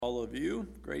All of you.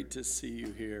 Great to see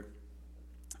you here.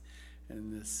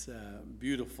 And this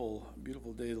beautiful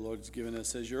day the Lord has given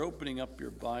us. As you're opening up your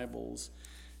Bibles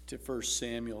to 1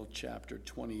 Samuel chapter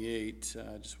 28,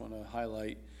 I just want to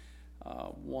highlight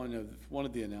one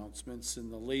of the announcements in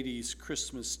the ladies'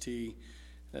 Christmas tea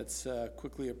that's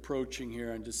quickly approaching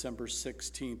here on December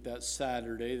 16th. That's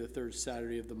Saturday, the third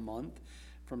Saturday of the month,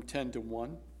 from 10 to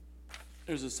 1.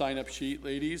 There's a sign-up sheet,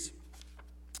 ladies,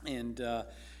 and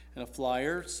a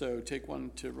flyer, so take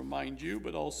one to remind you,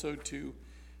 but also to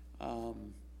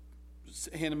hand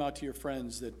them out to your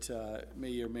friends that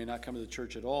may or may not come to the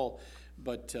church at all,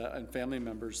 but and family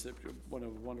members. That what a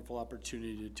wonderful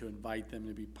opportunity to invite them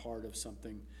to be part of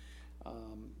something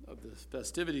of the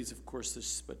festivities, of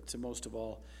course. But to most of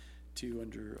all, to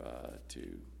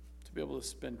be able to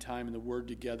spend time in the Word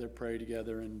together, pray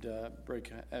together, and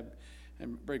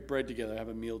break bread together, have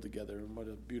a meal together. And what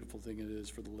a beautiful thing it is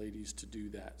for the ladies to do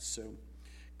that. So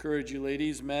encourage you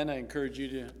ladies. Men, I encourage you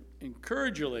to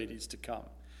encourage your ladies to come.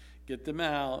 Get them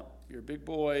out. You're big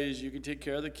boys. You can take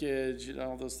care of the kids,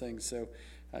 all those things. So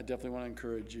I definitely want to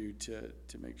encourage you to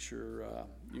make sure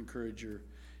you encourage your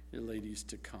ladies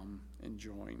to come and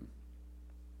join.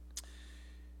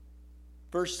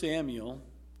 1 Samuel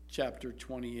chapter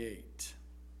 28.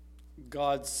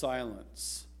 God's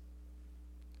silence.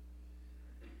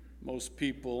 Most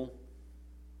people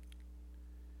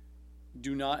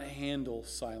do not handle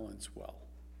silence well,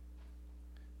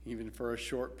 even for a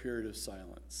short period of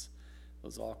silence.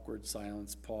 Those awkward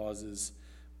silence pauses,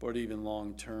 but even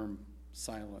long-term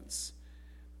silence.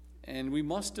 And we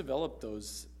must develop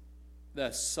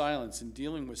that silence and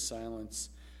dealing with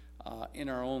silence in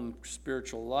our own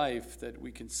spiritual life, that we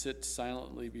can sit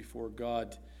silently before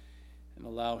God and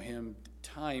allow Him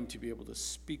time to be able to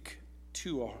speak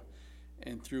to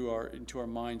into our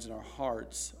minds and our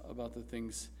hearts about the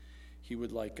things He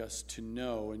would like us to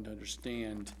know and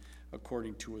understand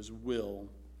according to His will.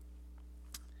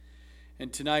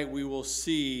 And tonight we will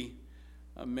see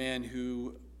a man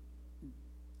who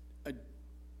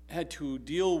had to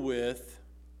deal with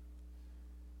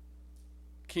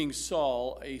King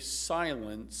Saul, a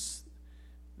silence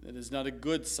that is not a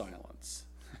good silence.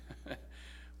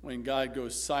 When God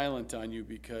goes silent on you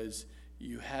because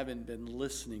you haven't been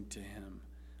listening to Him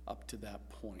up to that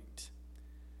point.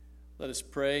 Let us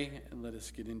pray and let us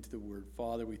get into the Word.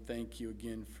 Father, we thank you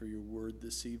again for your Word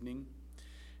this evening.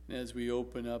 And as we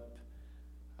open up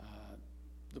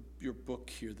your book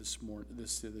here this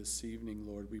evening,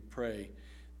 Lord, we pray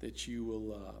that you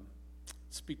will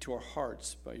speak to our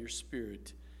hearts by your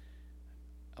Spirit.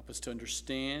 Help us to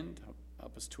understand,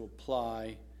 help us to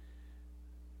apply,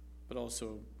 but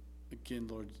also, again,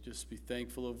 Lord, just be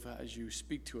thankful of as you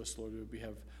speak to us, Lord, we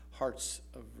have hearts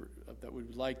that we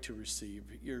would like to receive,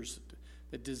 ears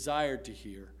that desire to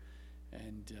hear,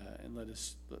 and let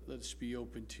us be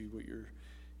open to what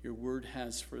your word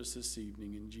has for us this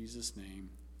evening. In Jesus' name,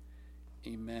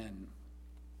 amen.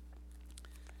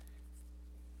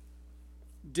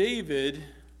 David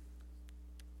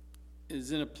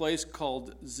is in a place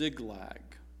called Ziklag.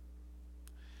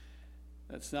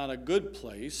 That's not a good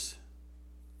place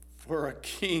for a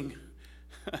king,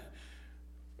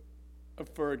 a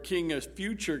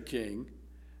future king,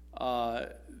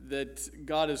 that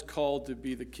God has called to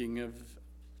be the king of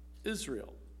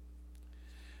Israel.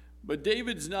 But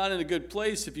David's not in a good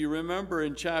place. If you remember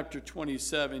in chapter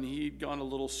 27, he'd gone a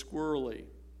little squirrely.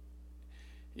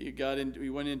 He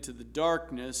went into the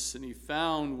darkness, and he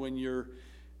found when you're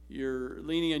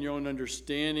leaning on your own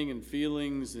understanding and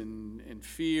feelings and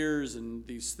fears and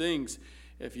these things,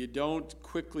 if you don't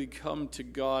quickly come to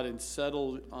God and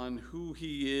settle on who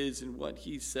He is and what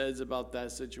He says about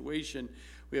that situation,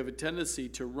 we have a tendency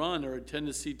to run, or a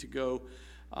tendency to go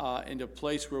into a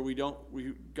place where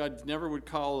God never would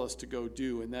call us to go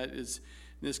do. And that is,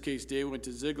 in this case, David went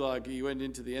to Ziklag. He went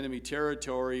into the enemy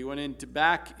territory. He went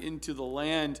back into the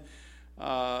land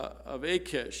of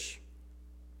Achish,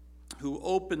 who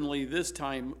openly this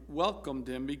time welcomed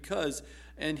him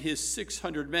and his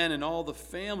 600 men and all the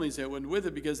families that went with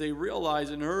it, because they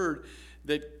realized and heard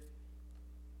that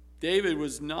David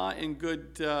was not in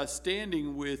good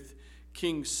standing with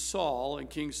King Saul, and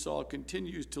King Saul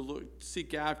continues to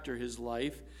seek after his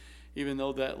life, even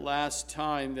though that last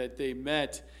time that they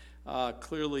met,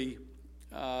 clearly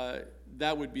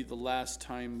that would be the last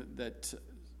time that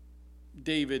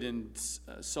David and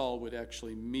Saul would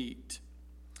actually meet.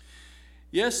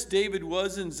 Yes, David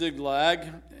was in Ziklag,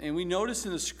 and we notice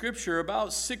in the scripture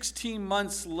about 16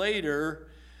 months later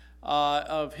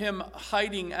of him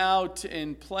hiding out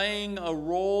and playing a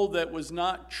role that was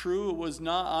not true, it was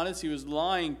not honest. He was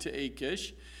lying to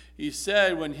Achish. he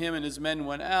said when him and his men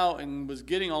went out and was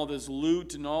getting all this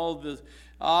loot and all the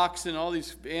oxen, all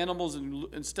these animals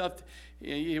and stuff,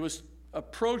 he was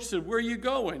approached, said, "Where are you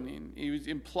going?" And he was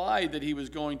implied that he was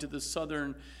going to the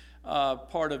southern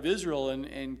part of Israel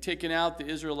and taking out the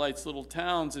Israelites' little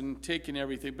towns and taking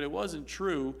everything. But it wasn't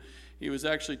true. He was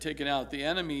actually taking out the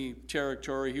enemy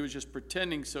territory. He was just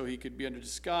pretending so he could be under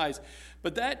disguise.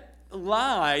 But that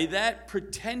lie, that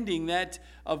pretending, that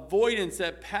avoidance,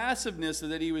 that passiveness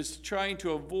that he was trying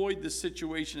to avoid the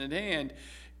situation at hand,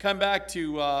 come back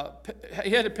to,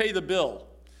 he had to pay the bill.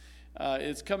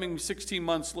 It's coming 16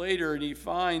 months later, and he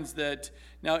finds that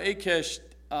now Achish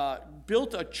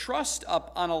built a trust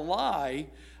up on a lie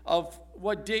of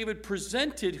what David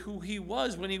presented who he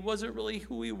was when he wasn't really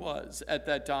who he was at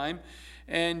that time.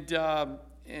 And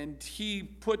he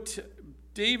put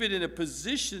David in a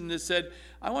position that said,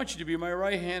 "I want you to be my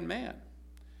right-hand man.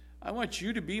 I want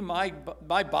you to be my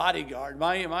bodyguard,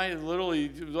 my literally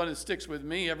the one that sticks with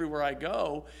me everywhere I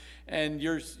go. And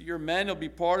your men will be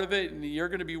part of it, and you're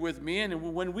going to be with me.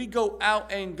 And when we go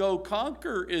out and go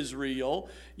conquer Israel,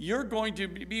 you're going to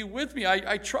be with me.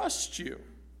 I trust you."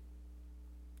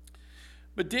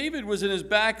 But David was in his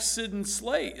backslidden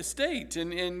state,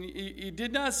 and he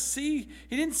didn't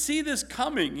see this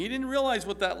coming. He didn't realize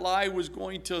what that lie was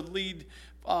going to lead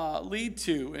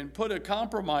to, and put a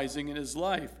compromising in his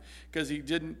life, because he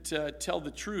didn't tell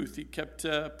the truth. He kept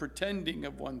pretending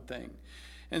of one thing.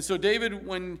 And so David,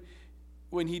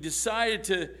 when he decided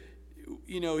to,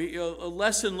 a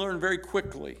lesson learned very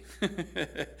quickly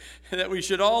that we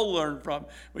should all learn from.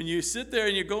 When you sit there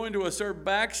and you go into a sort of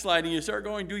backsliding, you start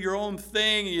going to do your own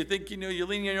thing, and you think, you're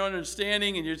leaning on your own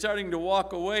understanding, and you're starting to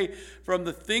walk away from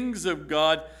the things of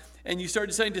God, and you start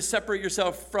deciding to separate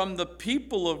yourself from the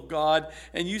people of God,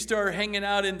 and you start hanging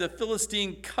out in the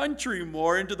Philistine country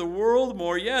more, into the world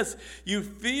more. Yes, you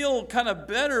feel kind of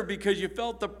better because you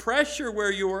felt the pressure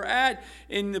where you were at,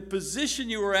 in the position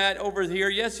you were at over here.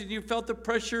 Yes, and you felt the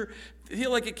pressure, feel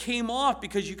like it came off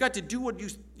because you got to do what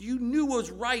you knew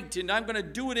was right, and I'm going to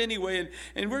do it anyway,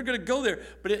 and we're going to go there.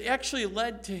 But it actually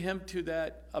led to him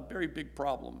to a very big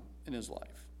problem in his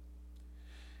life.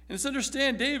 And let's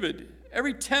understand David.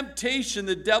 Every temptation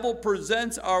the devil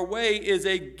presents our way is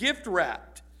a gift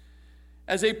wrapped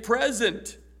as a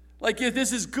present. Like, if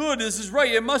this is good, this is right,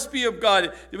 it must be of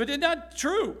God. But it's not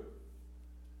true.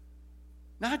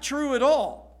 Not true at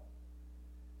all.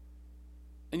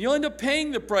 And you'll end up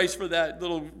paying the price for that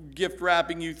little gift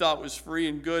wrapping you thought was free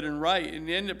and good and right, and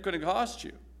it ended up going to cost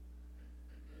you.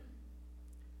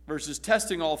 Versus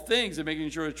testing all things and making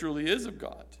sure it truly is of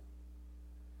God.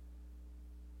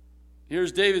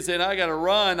 Here's David saying, I got to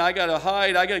run, I got to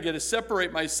hide, I got to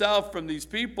separate myself from these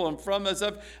people and from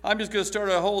myself. I'm just going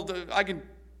to I can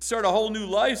start a whole new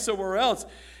life somewhere else.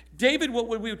 David, what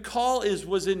we would call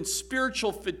was in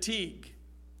spiritual fatigue.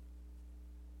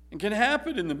 It can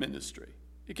happen in the ministry.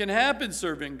 It can happen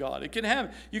serving God. It can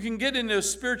happen. You can get into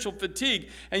spiritual fatigue,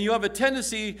 and you have a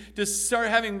tendency to start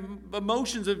having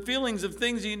emotions and feelings of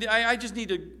things. I just need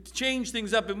to change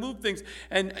things up and move things.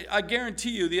 And I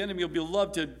guarantee you the enemy will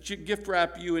love to gift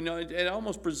wrap you and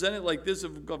almost present it like this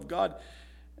of God.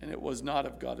 And it was not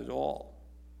of God at all.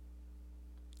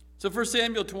 So 1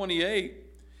 Samuel 28,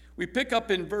 we pick up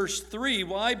in verse 3.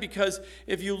 Why? Because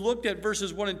if you looked at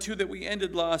verses 1 and 2 that we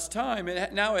ended last time,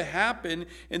 now it happened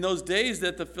in those days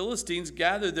that the Philistines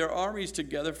gathered their armies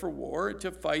together for war to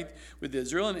fight with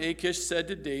Israel. And Achish said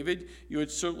to David, "You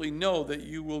would certainly know that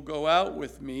you will go out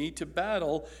with me to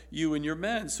battle, you and your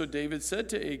men." So David said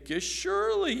to Achish,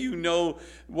 "Surely you know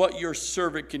what your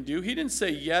servant can do." He didn't say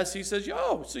yes. He says,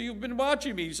 "Oh, so you've been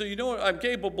watching me, so you know what I'm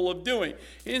capable of doing."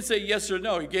 He didn't say yes or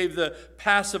no. He gave the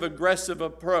passive-aggressive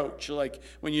approach. Like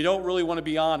when you don't really want to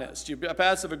be honest. You're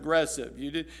passive-aggressive.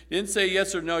 You didn't say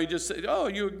yes or no. You just said,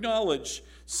 you acknowledge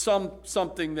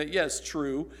something that, yes,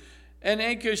 true. And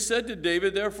Achish said to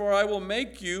David, "Therefore I will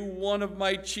make you one of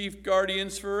my chief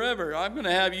guardians forever." I'm going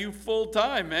to have you full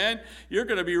time, man. You're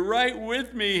going to be right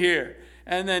with me here.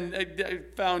 And then I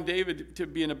found David to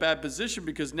be in a bad position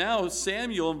because now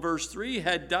Samuel in verse 3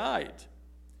 had died.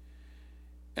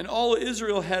 And all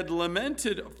Israel had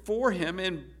lamented for him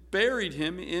and buried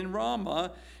him in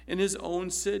Ramah in his own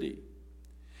city.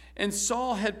 And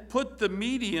Saul had put the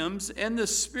mediums and the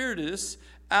spiritists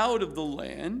out of the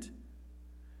land.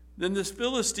 Then the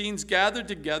Philistines gathered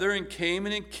together and came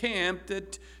and encamped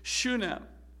at Shunem.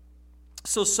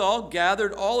 So Saul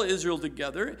gathered all Israel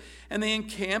together, and they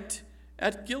encamped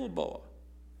at Gilboa.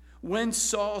 When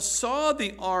Saul saw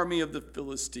the army of the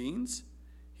Philistines,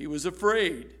 he was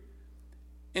afraid,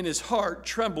 and his heart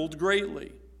trembled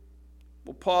greatly.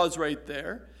 We'll pause right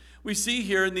there. We see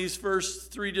here in these verses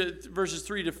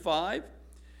 3 to 5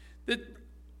 that,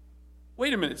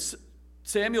 wait a minute,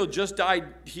 Samuel just died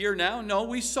here now? No,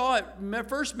 we saw it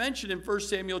first mentioned in 1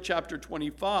 Samuel chapter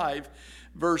 25,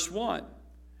 verse 1.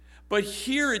 But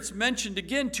here it's mentioned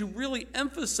again to really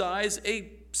emphasize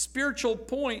a spiritual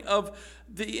point of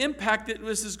the impact that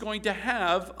this is going to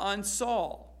have on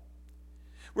Saul.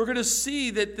 We're going to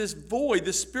see that this void,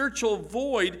 the spiritual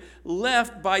void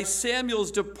left by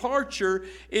Samuel's departure,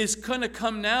 is going to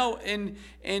come now and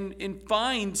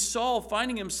find Saul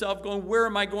finding himself going, where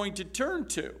am I going to turn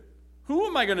to? Who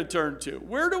am I going to turn to?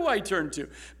 Where do I turn to?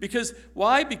 Because,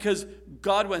 why? Because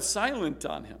God went silent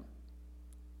on him.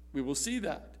 We will see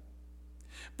that.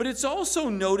 But it's also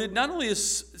noted not only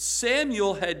as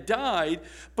Samuel had died,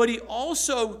 but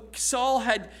Saul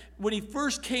had, when he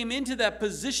first came into that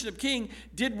position of king,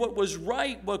 did what was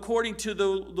right according to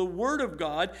the word of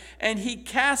God, and he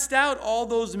cast out all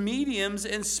those mediums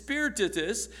and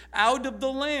spiritists out of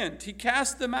the land. He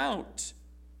cast them out.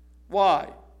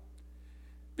 Why?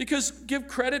 Because give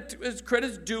credit as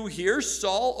credit's due here,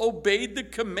 Saul obeyed the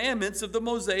commandments of the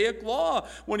Mosaic law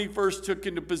when he first took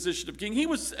into position of king.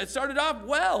 It started off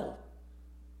well,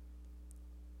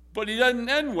 but he doesn't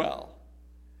end well.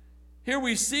 Here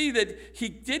we see that he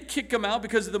did kick him out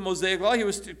because of the Mosaic law. He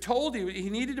was told he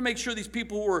needed to make sure these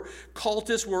people who were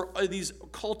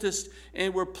cultists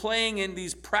and were playing in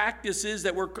these practices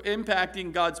that were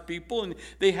impacting God's people, and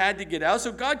they had to get out.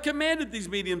 So God commanded these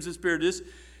mediums and spiritists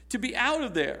to be out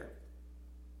of there.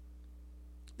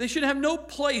 They should have no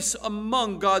place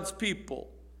among God's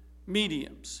people.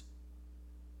 Mediums,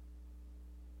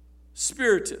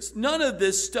 spiritists, none of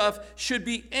this stuff should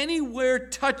be anywhere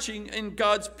touching in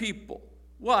God's people.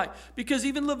 Why? Because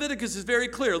even Leviticus is very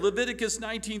clear. Leviticus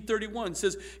 19:31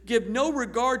 says, give no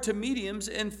regard to mediums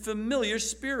and familiar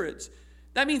spirits.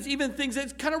 That means even things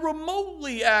that kind of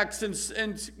remotely acts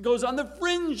and goes on the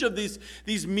fringe of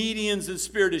these mediums and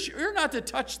spiritists. You're not to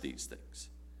touch these things.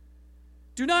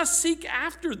 Do not seek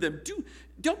after them.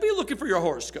 Don't be looking for your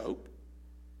horoscope.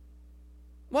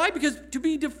 Why? Because to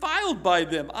be defiled by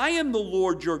them. I am the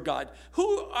Lord your God.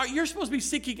 You're supposed to be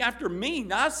seeking after me,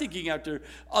 not seeking after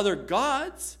other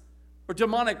gods or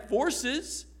demonic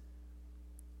forces.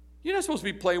 You're not supposed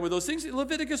to be playing with those things. In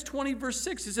Leviticus 20, verse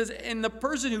 6, it says, and the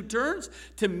person who turns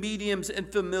to mediums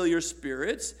and familiar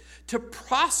spirits, to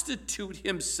prostitute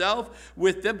himself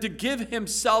with them, to give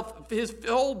himself, his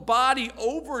whole body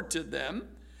over to them,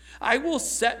 I will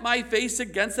set my face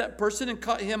against that person and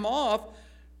cut him off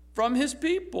from his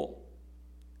people.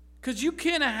 Because you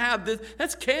can't have this.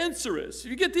 That's cancerous.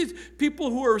 You get these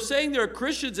people who are saying they're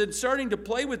Christians and starting to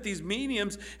play with these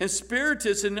mediums and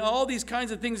spiritists and all these kinds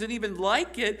of things and even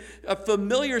like it,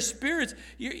 familiar spirits.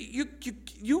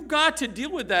 You got to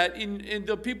deal with that in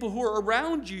the people who are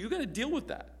around you. You got to deal with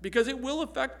that because it will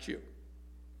affect you.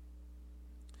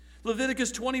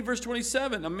 Leviticus 20, verse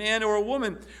 27, a man or a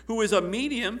woman who is a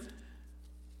medium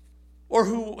or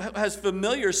who has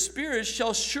familiar spirits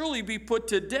shall surely be put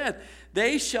to death.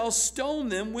 They shall stone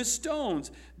them with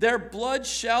stones. Their blood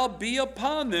shall be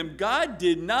upon them. God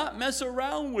did not mess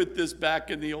around with this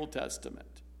back in the Old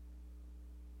Testament.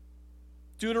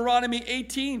 Deuteronomy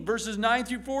 18, verses 9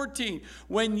 through 14.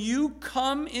 When you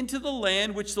come into the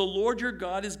land which the Lord your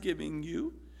God is giving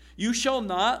you, you shall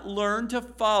not learn to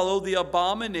follow the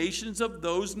abominations of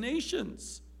those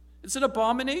nations. It's an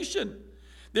abomination.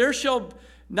 There shall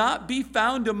not be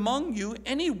found among you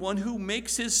anyone who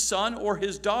makes his son or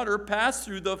his daughter pass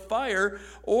through the fire,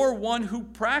 or one who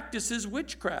practices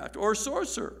witchcraft or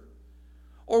sorcerer,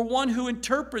 or one who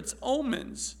interprets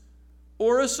omens,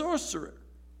 or a sorcerer,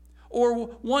 or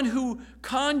one who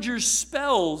conjures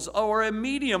spells, or a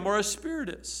medium or a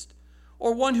spiritist,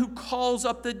 or one who calls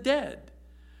up the dead.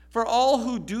 For all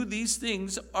who do these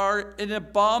things are an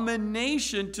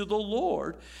abomination to the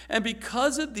Lord. And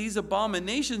because of these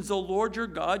abominations, the Lord your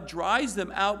God drives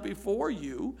them out before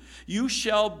you. You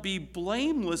shall be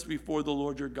blameless before the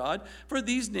Lord your God. For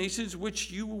these nations which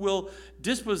you will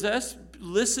dispossess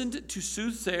listened to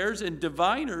soothsayers and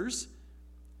diviners.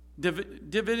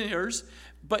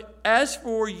 But as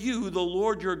for you, the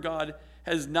Lord your God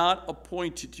has not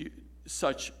appointed you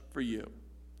such for you.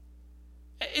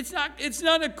 It's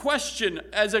not a question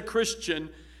as a Christian,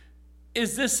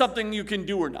 is this something you can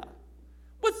do or not?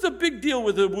 What's the big deal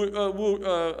with a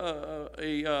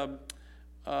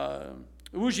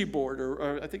Ouija board,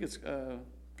 or I think it's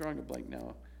drawing a blank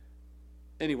now.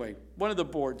 Anyway, one of the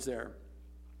boards there.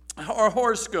 Or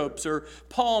horoscopes, or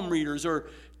palm readers, or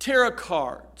tarot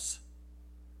cards.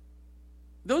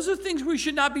 Those are things we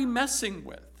should not be messing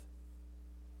with.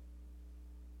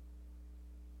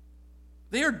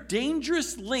 They are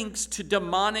dangerous links to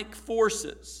demonic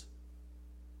forces.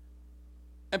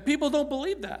 And people don't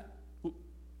believe that.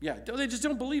 Yeah, they just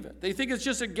don't believe it. They think it's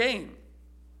just a game.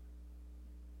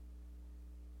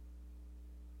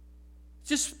 It's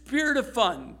just spirit of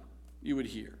fun, you would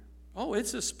hear. Oh,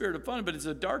 it's a spirit of fun, but it's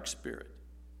a dark spirit.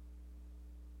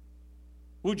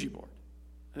 Ouija board.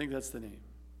 I think that's the name.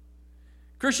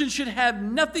 Christians should have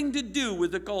nothing to do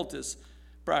with occultist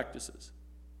practices.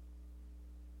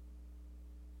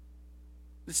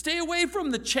 Stay away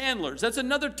from the channelers. That's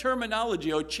another terminology,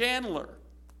 channeler.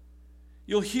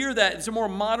 You'll hear that. It's a more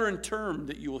modern term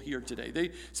that you will hear today.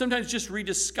 They sometimes just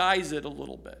redisguise it a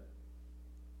little bit.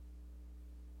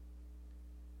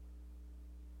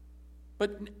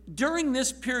 But during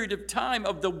this period of time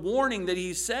of the warning that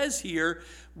he says here,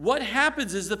 what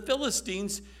happens is the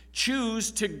Philistines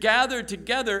choose to gather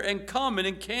together and come and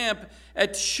encamp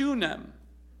at Shunem.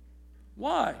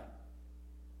 Why?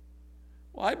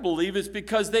 Well, I believe it's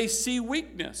because they see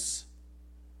weakness.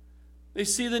 They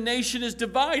see the nation is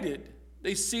divided.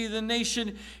 They see the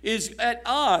nation is at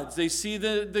odds. They see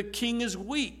the king is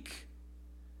weak.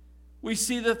 We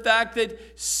see the fact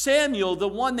that Samuel, the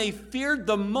one they feared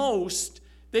the most,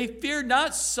 they feared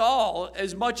not Saul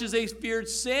as much as they feared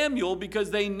Samuel,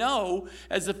 because they know,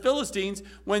 as the Philistines,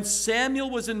 when Samuel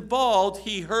was involved,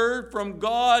 he heard from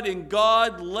God and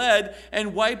God led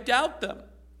and wiped out them.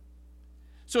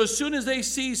 So as soon as they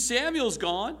see Samuel's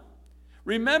gone,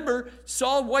 remember,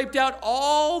 Saul wiped out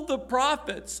all the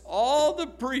prophets, all the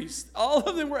priests, all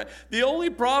of them were. The only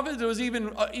prophet that was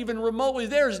even remotely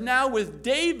there is now with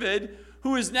David,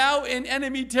 who is now in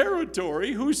enemy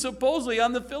territory, who's supposedly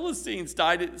on the Philistine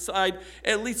side,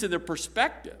 at least in their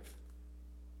perspective.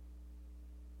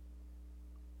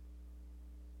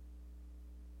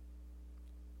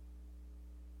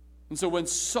 And so when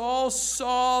Saul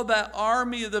saw that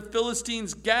army of the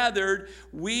Philistines gathered,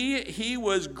 he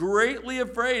was greatly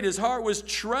afraid. His heart was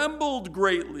trembled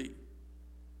greatly.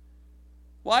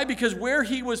 Why? Because where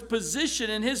he was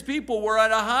positioned and his people were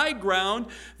at a high ground,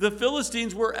 the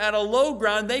Philistines were at a low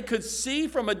ground. They could see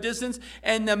from a distance,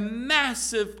 and the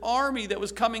massive army that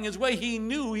was coming his way, he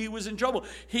knew he was in trouble.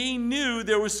 He knew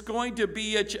there was going to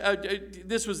be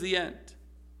this was the end.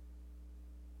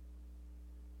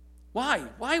 Why?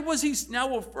 Why was he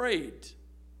now afraid?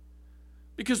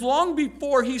 Because long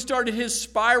before he started his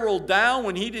spiral down,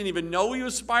 when he didn't even know he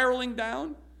was spiraling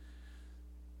down,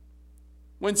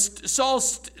 when Saul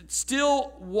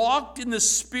still walked in the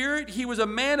Spirit, he was a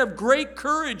man of great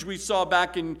courage, we saw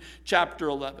back in chapter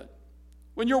 11.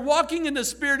 When you're walking in the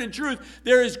Spirit and truth,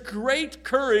 there is great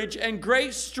courage and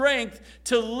great strength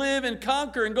to live and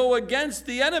conquer and go against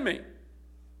the enemy.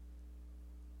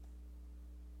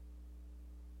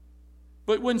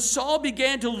 But when Saul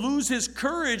began to lose his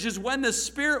courage is when the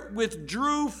Spirit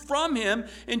withdrew from him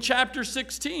in chapter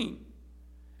 16.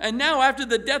 And now, after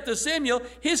the death of Samuel,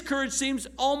 his courage seems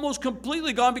almost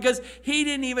completely gone, because he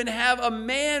didn't even have a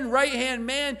man, right-hand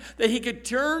man, that he could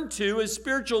turn to, a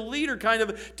spiritual leader kind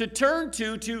of, to turn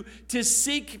to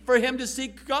seek, for him to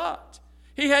seek God.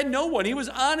 He had no one. He was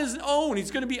on his own. He's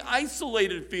going to be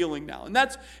isolated feeling now. And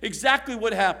that's exactly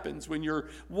what happens when you're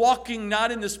walking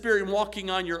not in the Spirit and walking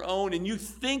on your own, and you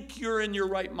think you're in your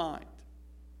right mind.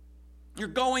 You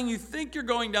think you're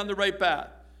going down the right path.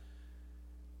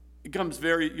 It becomes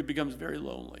very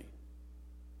lonely.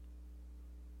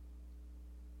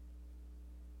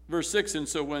 Verse 6, and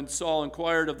so when Saul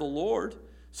inquired of the Lord,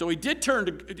 so he did turn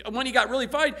to, when he got really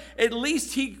fired, at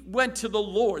least he went to the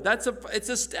Lord. It's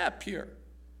a step here.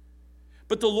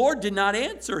 But the Lord did not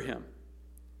answer him,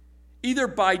 either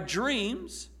by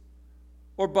dreams,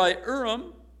 or by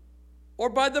Urim, or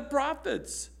by the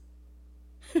prophets.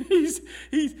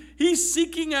 He's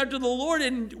seeking after the Lord,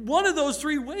 and one of those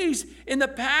three ways in the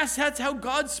past, that's how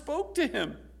God spoke to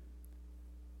him.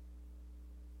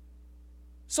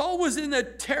 Saul was in a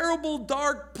terrible,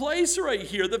 dark place right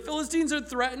here. The Philistines are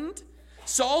threatened.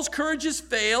 Saul's courage has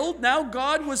failed. Now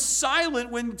God was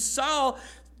silent when Saul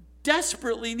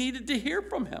desperately needed to hear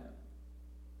from him.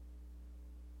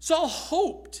 Saul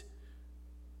hoped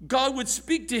God would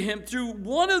speak to him through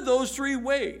one of those three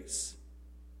ways.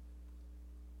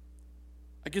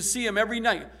 I can see him every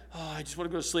night. Oh, I just want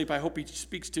to go to sleep. I hope he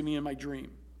speaks to me in my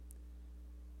dream.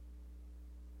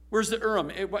 Where's the Urim?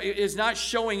 It is not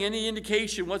showing any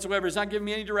indication whatsoever. It's not giving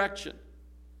me any direction.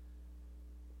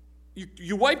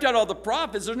 You wiped out all the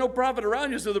prophets. There's no prophet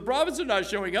around you, so the prophets are not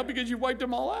showing up because you wiped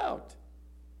them all out.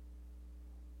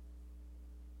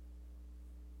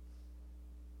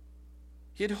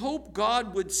 He had hoped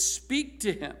God would speak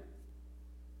to him.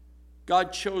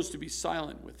 God chose to be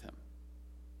silent with him.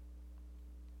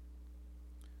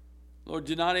 The Lord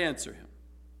did not answer him.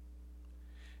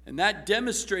 And that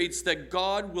demonstrates that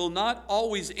God will not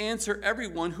always answer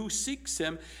everyone who seeks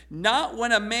him. Not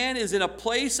when a man is in a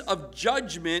place of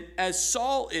judgment, as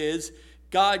Saul is,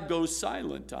 God goes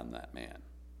silent on that man.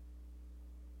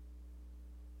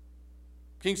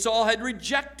 King Saul had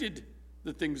rejected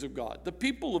the things of God, the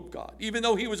people of God, even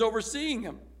though he was overseeing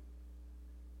him.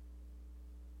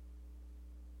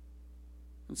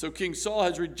 And so King Saul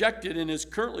has rejected and is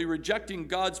currently rejecting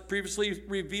God's previously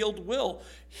revealed will.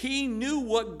 He knew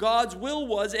what God's will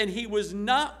was, and he was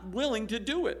not willing to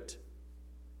do it.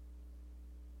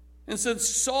 And since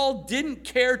Saul didn't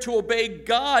care to obey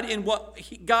God in what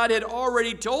God had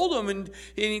already told him,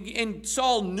 and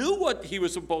Saul knew what he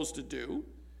was supposed to do,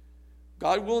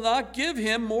 God will not give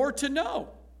him more to know.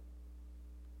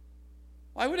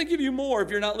 Why would I give you more if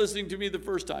you're not listening to me the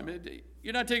first time?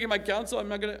 You're not taking my counsel. I'm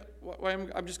just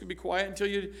going to be quiet until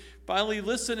you finally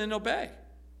listen and obey.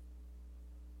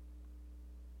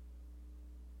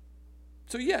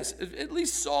 So yes, at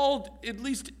least Saul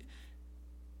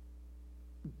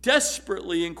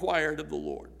desperately inquired of the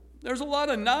Lord. There's a lot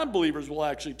of non-believers will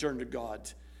actually turn to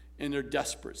God in their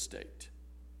desperate state.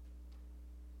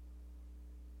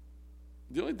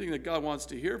 The only thing that God wants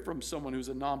to hear from someone who's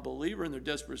a non-believer in their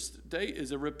desperate state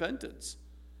is a repentance.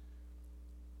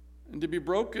 And to be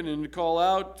broken and to call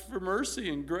out for mercy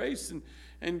and grace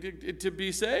and to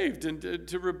be saved and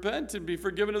to repent and be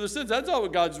forgiven of their sins. That's all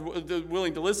what God's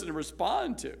willing to listen and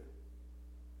respond to.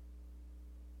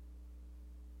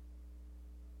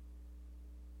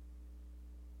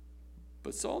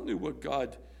 But Saul knew what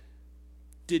God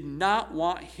did not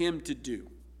want him to do.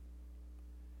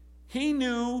 He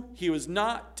knew he was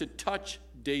not to touch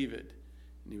David,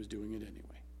 and he was doing it anyway.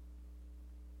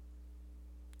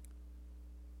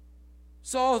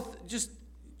 Saul just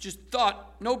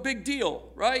thought, no big deal,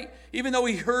 right? Even though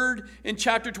he heard in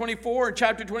chapter 24 and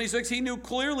chapter 26, he knew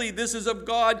clearly this is of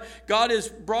God. God has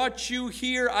brought you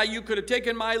here. You could have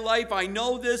taken my life. I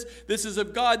know this. This is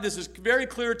of God. This is very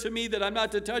clear to me that I'm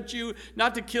not to touch you,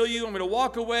 not to kill you. I'm going to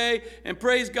walk away and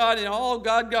praise God and all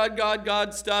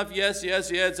God stuff.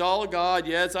 Yes, all of God.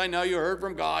 Yes, I know you heard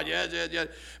from God. Yes.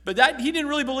 But he didn't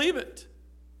really believe it.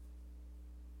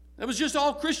 That was just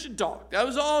all Christian talk. That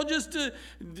was all just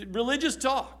religious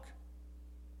talk.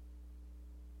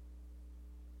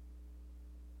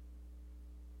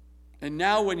 And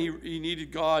now when he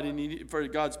needed God and for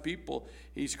God's people,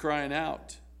 he's crying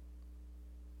out.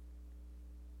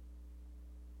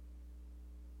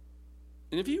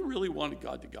 And if you really wanted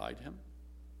God to guide him,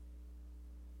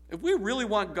 if we really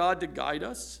want God to guide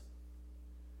us,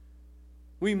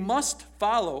 we must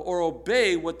follow or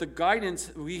obey what the guidance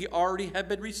we already have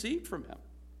been received from him.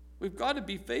 We've got to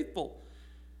be faithful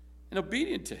and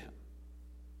obedient to him.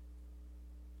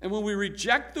 And when we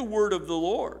reject the word of the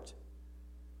Lord,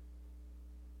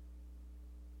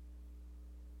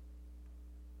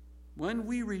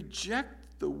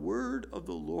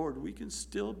 we can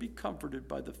still be comforted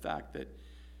by the fact that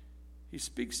he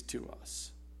speaks to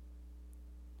us.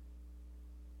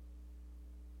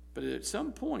 But at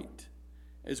some point,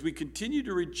 as we continue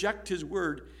to reject his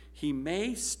word, he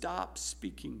may stop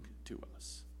speaking to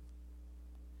us.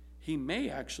 He may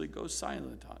actually go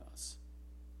silent on us.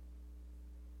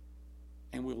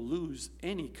 And we'll lose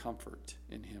any comfort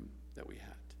in him that we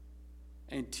had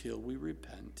until we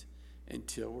repent,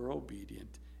 until we're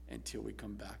obedient, until we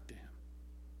come back to him.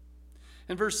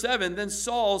 In verse 7, then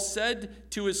Saul said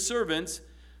to his servants,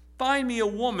 "Find me a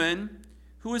woman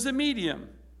who is a medium."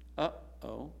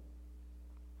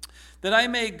 That I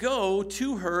may go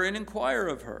to her and inquire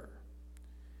of her.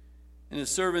 And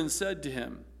his servant said to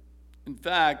him, in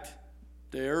fact,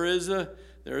 there is a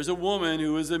woman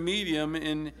who is a medium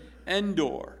in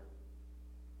Endor.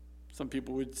 Some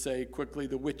people would say quickly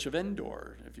the witch of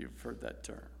Endor, if you've heard that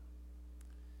term.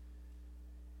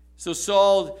 So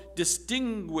Saul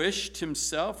distinguished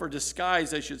himself, or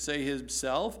disguised, I should say,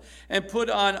 himself, and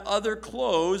put on other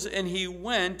clothes, and he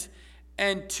went,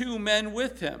 and 2 men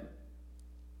with him.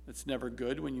 It's never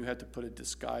good when you have to put a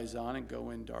disguise on and go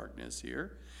in darkness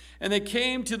here. And they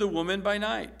came to the woman by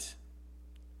night.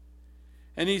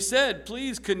 And he said,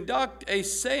 "Please conduct a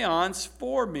seance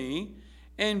for me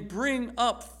and bring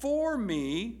up for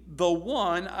me the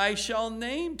one I shall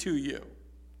name to you."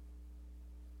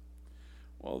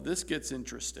 Well, this gets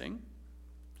interesting.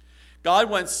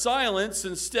 God went silent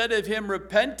instead of him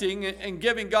repenting and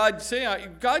giving God,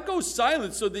 saying, God goes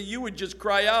silent so that you would just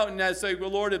cry out and say, well,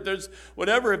 Lord, if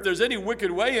there's any wicked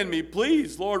way in me,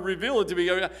 please, Lord, reveal it to me.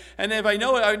 And if I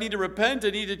know it, I need to repent, I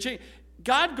need to change.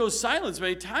 God goes silent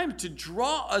many times to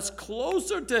draw us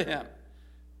closer to him.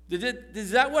 Is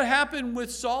that what happened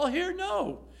with Saul here?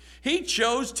 No. He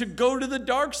chose to go to the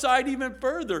dark side even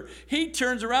further. He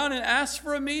turns around and asks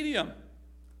for a medium.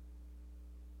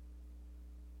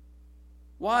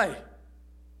 Why?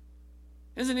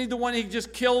 Isn't he the one he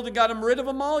just killed and got him rid of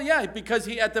them all? Yeah, because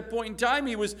at the point in time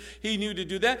he knew to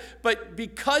do that. But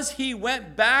because he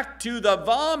went back to the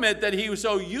vomit that he was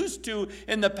so used to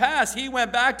in the past, he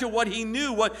went back to what he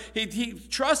knew, what he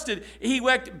trusted. He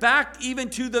went back even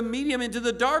to the medium, into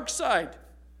the dark side.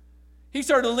 He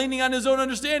started leaning on his own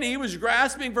understanding. He was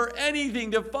grasping for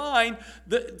anything to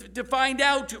find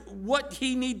out what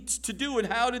he needs to do and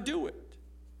how to do it.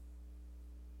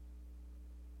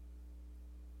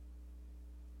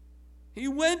 He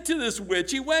went to this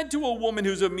witch. He went to a woman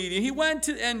who's a medium. He went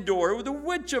to Endor, the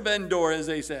witch of Endor, as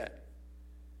they say.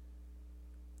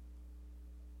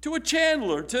 To a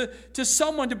channeler, to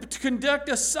someone to conduct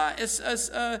a seance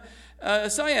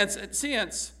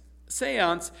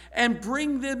and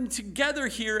bring them together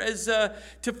here as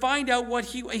to find out what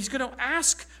he's going to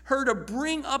ask her to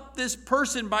bring up this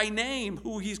person by name,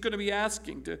 who he's going to be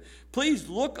asking to. Please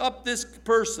look up this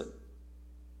person.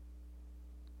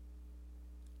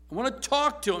 I want to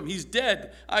talk to him. He's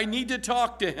dead. I need to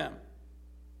talk to him.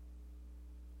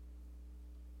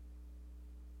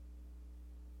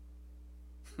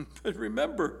 But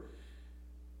remember,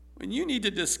 when you need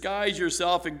to disguise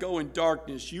yourself and go in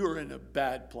darkness, you're in a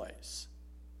bad place.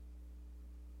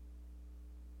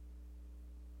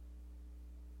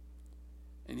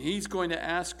 And he's going to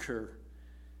ask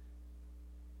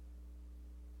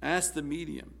the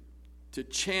medium, to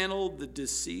channel the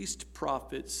deceased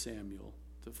prophet Samuel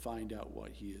to find out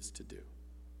what he is to do.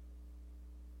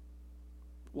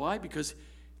 Why? Because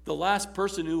the last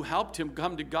person who helped him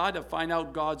come to God to find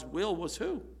out God's will was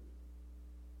who?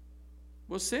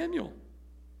 Was Samuel.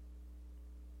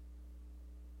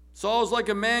 Saul's like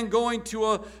a man going to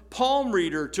a palm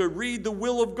reader to read the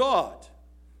will of God.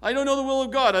 I don't know the will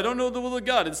of God. I don't know the will of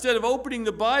God. Instead of opening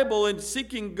the Bible and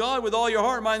seeking God with all your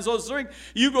heart, mind, soul, strength,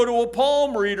 you go to a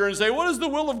palm reader and say, what is the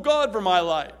will of God for my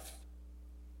life?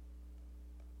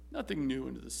 Nothing new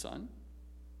under the sun.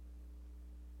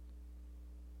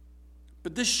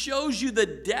 But this shows you the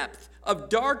depth of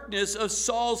darkness of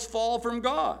Saul's fall from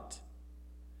God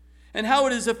and how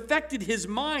it has affected his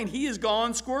mind. He has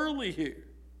gone squirrely here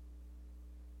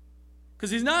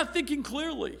because he's not thinking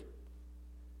clearly.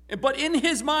 But in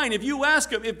his mind, if you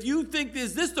ask him, if you think,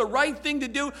 is this the right thing to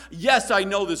do? Yes, I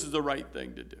know this is the right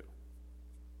thing to do.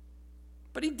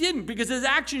 But he didn't, because his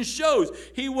action shows.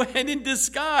 He went in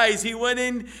disguise. He went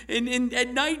in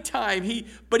at nighttime.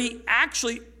 But he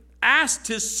actually asked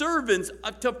his servants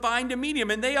to find a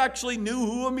medium, and they actually knew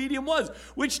who a medium was,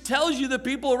 which tells you the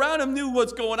people around him knew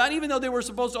what's going on. Even though they were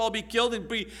supposed to all be killed and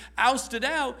be ousted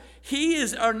out,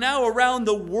 are now around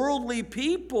the worldly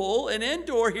people in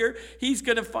Endor here. He's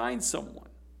going to find someone.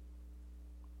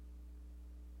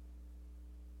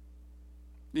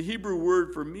 The Hebrew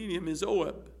word for medium is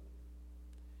oeb.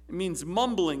 It means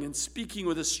mumbling and speaking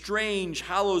with a strange,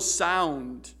 hollow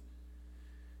sound,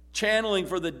 channeling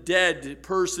for the dead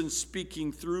person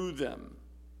speaking through them.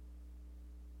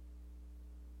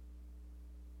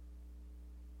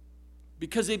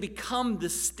 Because they become the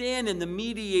stand and the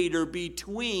mediator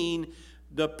between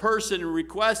the person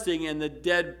requesting and the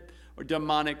dead or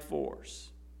demonic force.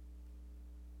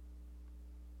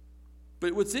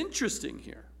 But what's interesting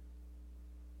here,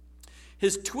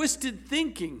 his twisted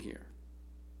thinking here,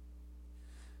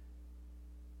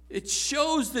 it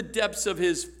shows the depths of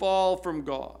his fall from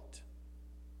God.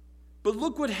 But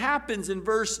look what happens in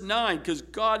verse 9, because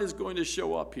God is going to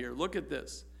show up here. Look at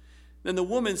this. Then the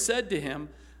woman said to him,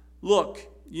 look,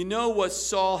 you know what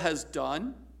Saul has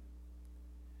done?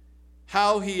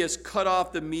 How he has cut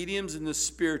off the mediums and the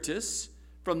spiritists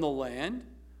from the land?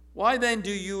 Why then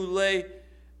do you lay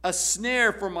a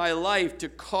snare for my life to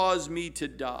cause me to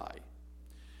die?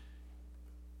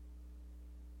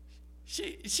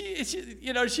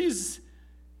 She's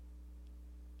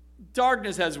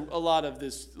darkness has a lot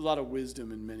of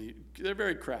wisdom in many. They're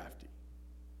very crafty.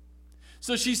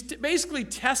 So she's basically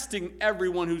testing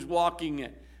everyone who's walking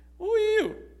in. Who are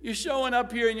you? You're showing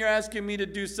up here and you're asking me to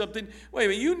do something. Wait a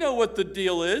minute, you know what the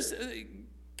deal is.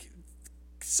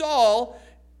 Saul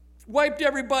wiped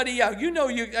everybody out. You know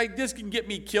this can get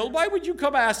me killed. Why would you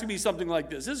come asking me something like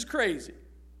this? This is crazy.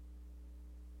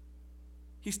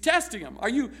 He's testing him. Are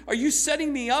you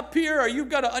setting me up here? Are you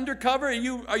got an undercover? Are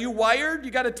you wired? You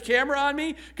got a camera on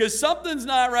me? Because something's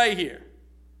not right here.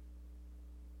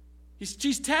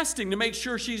 She's testing to make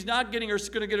sure she's not going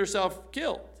to get herself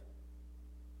killed.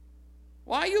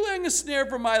 Why are you laying a snare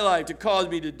for my life to cause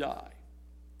me to die?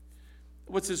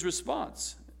 What's his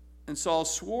response? And Saul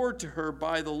swore to her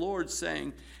by the Lord,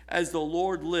 saying, as the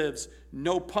Lord lives,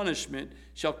 no punishment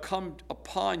shall come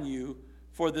upon you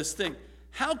for this thing.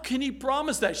 How can he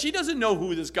promise that? She doesn't know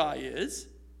who this guy is.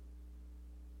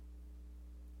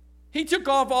 He took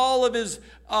off all of his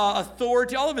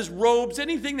authority, all of his robes,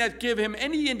 anything that give him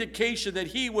any indication that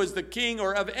he was the king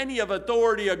or of any of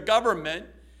authority or government,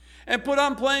 and put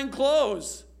on plain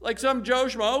clothes. Like some Joe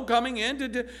Schmo coming in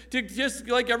to just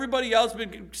like everybody else,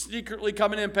 been secretly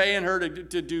coming in paying her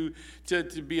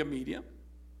to be a medium.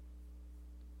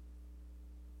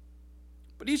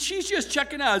 But she's just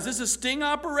checking out. Is this a sting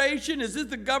operation? Is this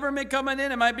the government coming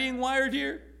in? Am I being wired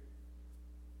here?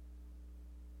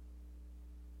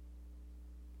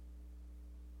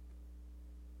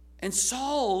 And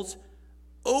Saul's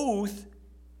oath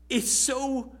is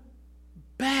so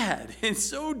bad and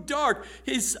so dark.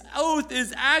 His oath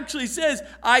actually says,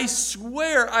 I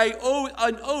swear I owe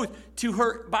an oath to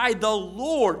her by the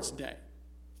Lord's name.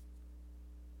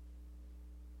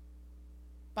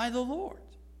 By the Lord.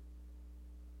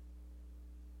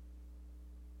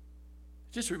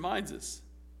 It just reminds us.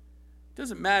 It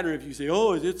doesn't matter if you say,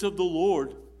 oh, it's of the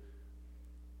Lord.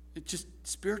 It just,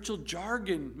 spiritual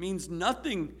jargon means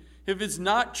nothing if it's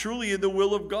not truly in the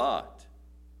will of God.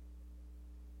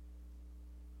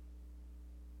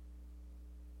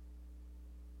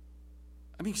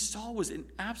 I mean, Saul was in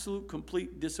absolute,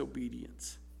 complete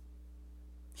disobedience.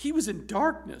 He was in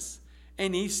darkness,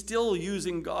 and he's still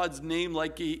using God's name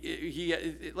like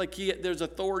there's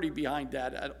authority behind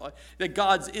that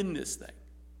God's in this thing.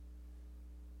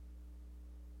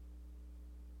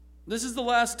 This is the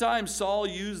last time Saul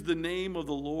used the name of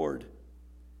the Lord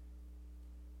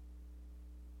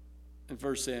in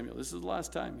 1 Samuel. This is the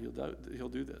last time he'll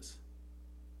do this.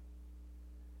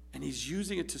 And he's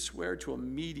using it to swear to a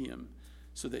medium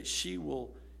so that she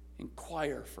will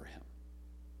inquire for him.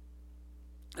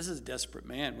 This is a desperate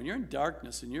man. When you're in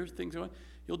darkness and your things going,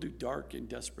 you'll do dark and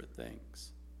desperate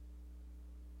things.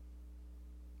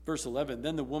 Verse 11,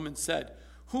 then the woman said,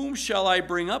 whom shall I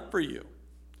bring up for you?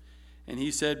 And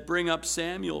he said, bring up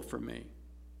Samuel for me.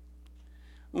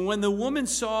 When the woman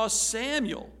saw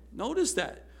Samuel, notice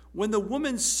that. When the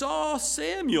woman saw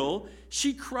Samuel,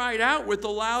 she cried out with a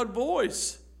loud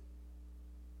voice.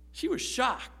 She was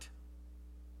shocked.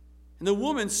 And the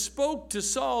woman spoke to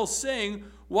Saul, saying,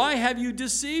 why have you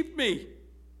deceived me?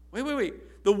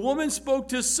 Wait. The woman spoke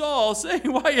to Saul,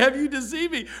 saying, why have you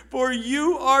deceived me? For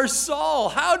you are Saul.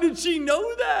 How did she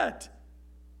know that?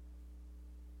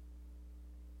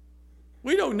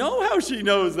 We don't know how she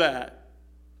knows that.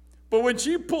 But when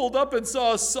she pulled up and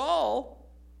saw Saul,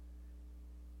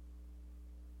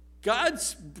 God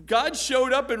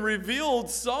showed up and revealed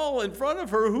Saul in front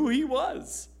of her who he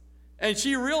was. And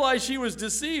she realized she was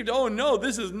deceived. Oh no,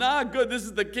 this is not good. This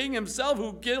is the king himself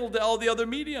who killed all the other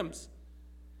mediums.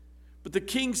 But the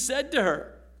king said to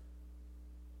her,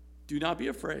 do not be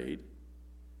afraid.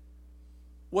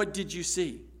 What did you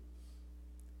see?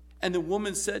 And the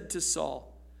woman said to Saul,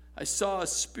 I saw a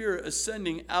spirit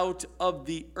ascending out of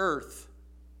the earth.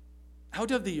 Out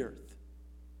of the earth.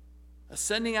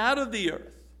 Ascending out of the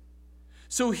earth.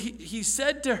 So he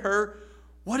said to her,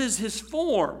 what is his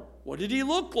form? What did he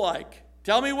look like?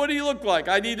 Tell me, what did he look like?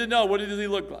 I need to know. What did he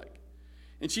look like?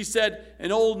 And she said,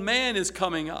 an old man is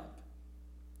coming up.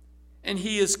 And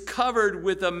he is covered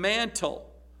with a mantle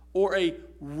or a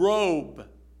robe.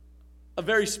 A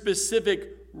very specific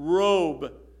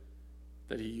robe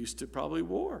that he used to probably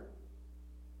wore.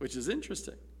 Which is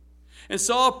interesting. And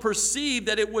Saul perceived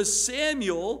that it was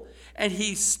Samuel, and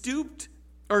he stooped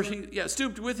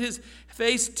with his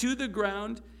face to the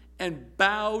ground and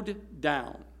bowed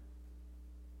down.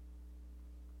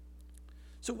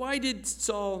 So why did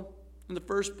Saul, in the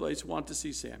first place, want to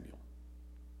see Samuel?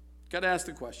 Got to ask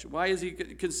the question. Why is he,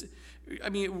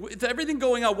 with everything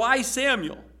going on, why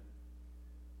Samuel?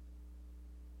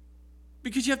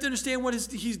 Because you have to understand what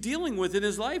he's dealing with in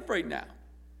his life right now.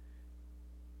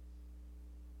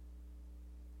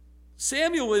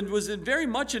 Samuel was very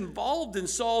much involved in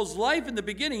Saul's life in the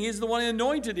beginning. He's the one who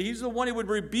anointed him. He's the one who would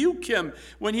rebuke him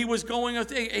when he was going.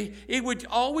 It would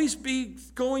always be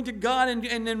going to God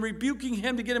and then rebuking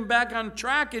him to get him back on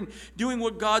track and doing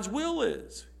what God's will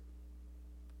is.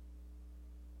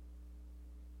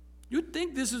 You'd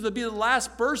think this would be the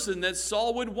last person that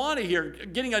Saul would want to hear,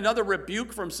 getting another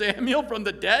rebuke from Samuel from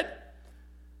the dead.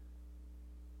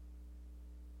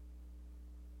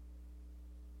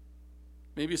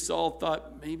 Maybe Saul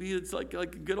thought, maybe it's like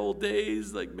good old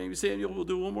days, like maybe Samuel will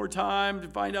do one more time to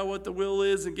find out what the will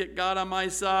is and get God on my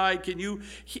side.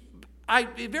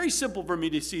 Very simple for me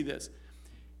to see this.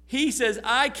 he says,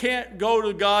 I can't go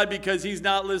to God because he's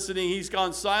not listening. He's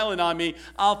gone silent on me.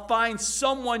 I'll find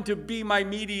someone to be my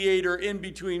mediator in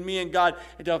between me and God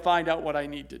and to find out what I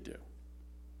need to do.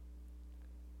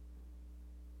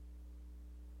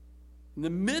 In the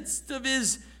midst of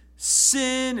his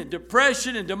sin and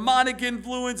depression and demonic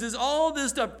influences, all this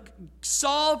stuff,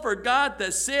 Saul forgot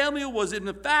that Samuel was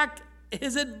in fact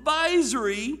his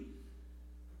advisory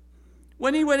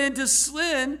when he went into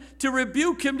sin to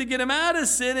rebuke him, to get him out of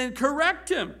sin and correct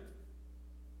him.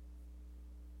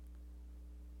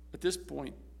 At this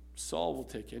point, Saul will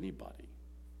take anybody,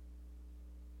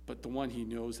 but the one he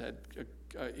knows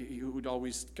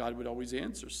God would always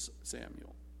answer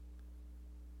Samuel.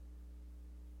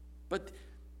 But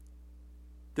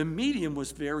the medium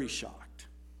was very shocked,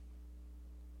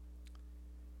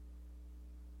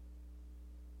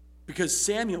 because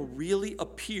Samuel really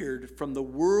appeared from the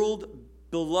world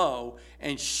below,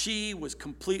 and she was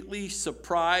completely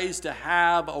surprised to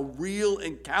have a real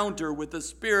encounter with the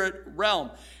spirit realm.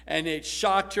 And it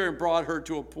shocked her and brought her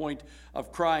to a point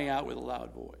of crying out with a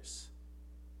loud voice.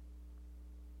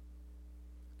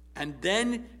 And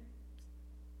then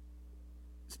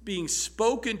being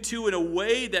spoken to in a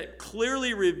way that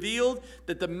clearly revealed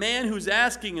that the man who's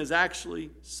asking is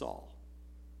actually Saul.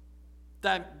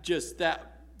 That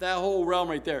whole realm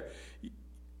right there.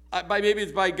 Maybe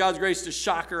it's by God's grace to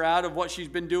shock her out of what she's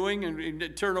been doing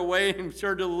and turn away and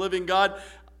turn to the living God.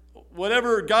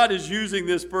 Whatever, God is using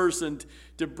this person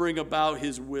to bring about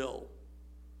his will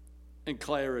and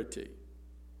clarity.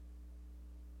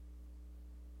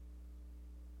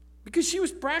 Because she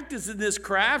was practicing this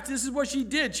craft. This is what she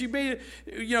did. She made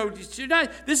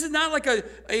it, this is not like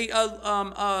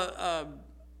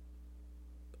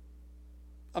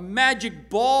a magic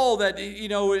ball that,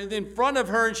 in front of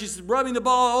her, and she's rubbing the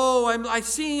ball. Oh, I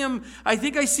see him. I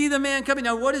think I see the man coming.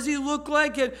 Now, what does he look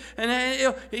like?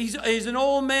 And he's an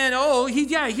old man. Oh,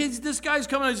 this guy's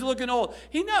coming. He's looking old.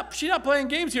 She's not playing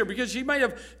games here, because she might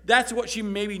have, that's what she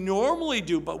maybe normally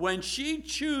do. But when she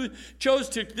chose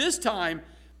to this time,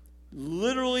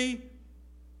 literally,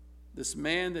 this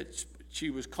man that she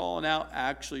was calling out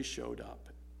actually showed up.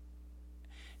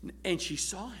 And she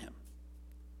saw him.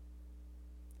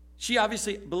 She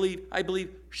obviously I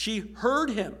believe she heard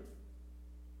him.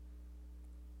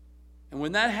 And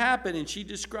when that happened and she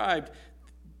described,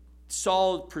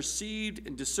 Saul perceived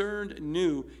and discerned and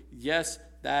knew, yes,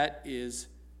 that is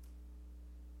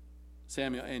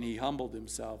Samuel. And he humbled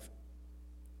himself,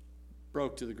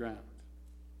 broke to the ground.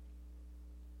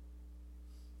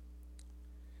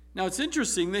 Now it's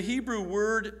interesting, the Hebrew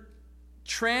word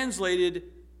translated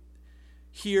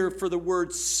here for the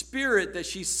word spirit that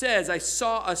she says, I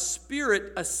saw a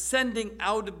spirit ascending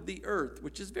out of the earth,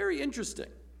 which is very interesting.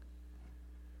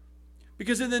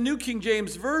 Because in the New King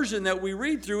James Version that we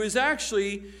read through is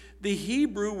actually the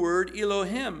Hebrew word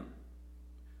Elohim,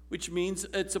 which means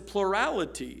it's a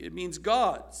plurality. It means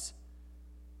gods.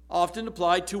 Often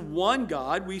applied to one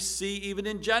God. We see even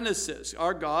in Genesis,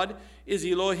 our God is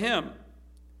Elohim.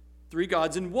 3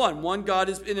 gods in one. One God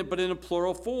is in it, but in a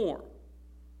plural form.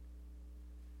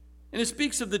 And it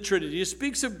speaks of the Trinity. It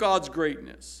speaks of God's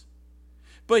greatness.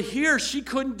 But here she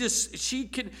can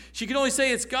only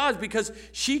say it's God's because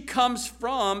she comes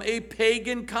from a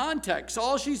pagan context.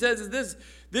 All she says is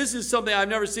this is something I've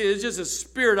never seen. It's just a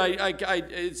spirit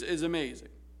it's amazing.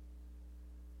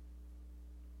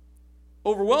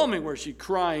 Overwhelming where she's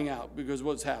crying out because of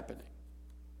what's happening.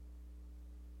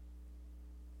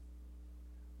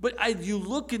 But you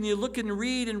look and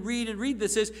read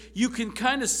that says you can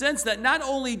kind of sense that not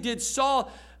only did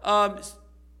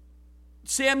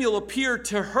Samuel appear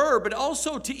to her, but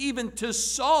also to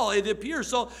Saul. It appears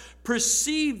Saul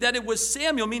perceived that it was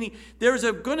Samuel, meaning there's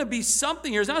going to be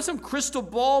something here. It's not some crystal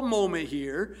ball moment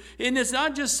here. And it's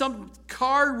not just some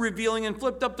card revealing and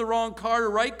flipped up the wrong card or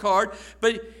right card,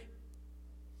 but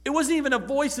it wasn't even a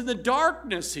voice in the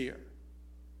darkness here.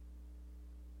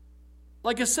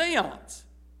 Like a seance.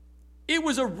 It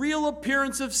was a real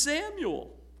appearance of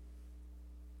Samuel.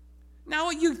 Now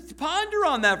you ponder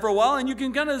on that for a while, and you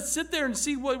can kind of sit there and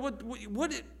see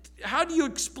how do you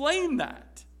explain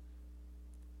that?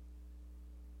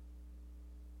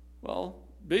 Well,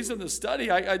 based on the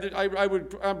study,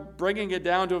 I'm bringing it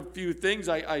down to a few things.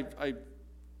 I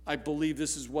believe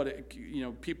this is what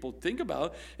people think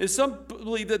about. Is some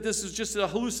believe that this is just a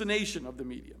hallucination of the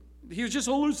medium. He was just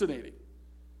hallucinating.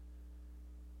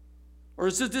 Or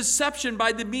it's a deception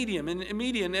by the medium.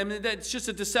 And that's just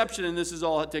a deception, and this is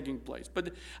all taking place.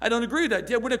 But I don't agree with that.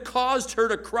 It would have caused her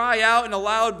to cry out in a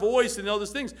loud voice and all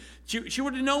those things. She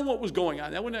would have known what was going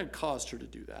on. That wouldn't have caused her to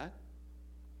do that.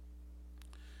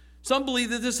 Some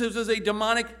believe that this is a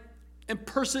demonic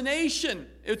impersonation.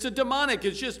 It's a demonic.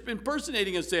 It's just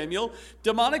impersonating of Samuel.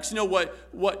 Demonics know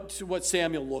what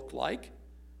Samuel looked like.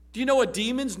 Do you know what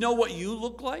demons know what you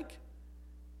look like?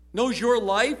 Knows your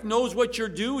life, knows what you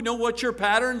do, know what your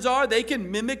patterns are. They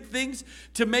can mimic things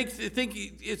to think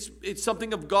it's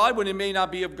something of God when it may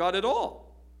not be of God at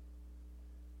all.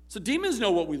 So demons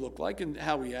know what we look like and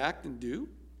how we act and do.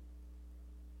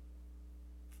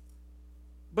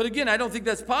 But again, I don't think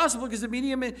that's possible because the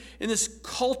medium in this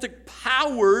cultic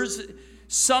powers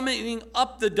summoning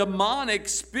up the demonic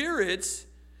spirits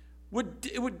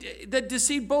that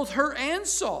deceived both her and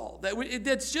Saul.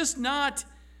 That's just not.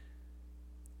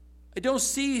 I don't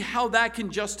see how that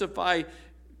can justifying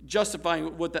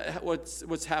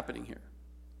what's happening here.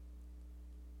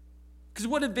 Because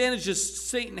what advantage does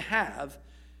Satan have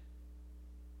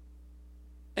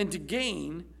and to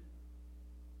gain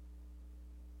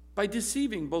by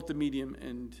deceiving both the medium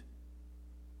and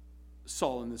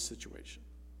Saul in this situation?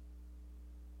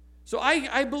 So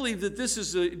I believe that this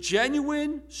is a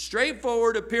genuine,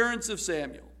 straightforward appearance of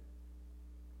Samuel.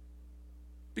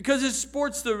 Because it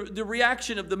sports the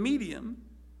reaction of the medium,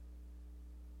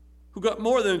 who got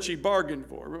more than she bargained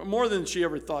for, more than she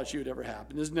ever thought she would ever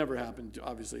happen. This never happened,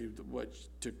 obviously, what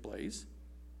took place.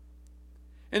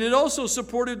 And it also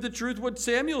supported the truth, what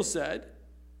Samuel said.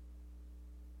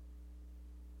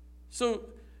 So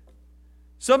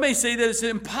some may say that it's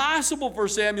impossible for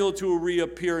Samuel to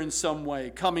reappear in some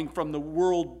way, coming from the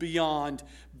world beyond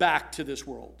back to this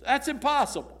world. That's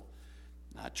impossible.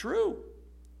 Not true.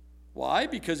 Why?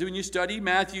 Because when you study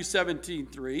Matthew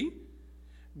 17:3,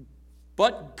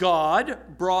 but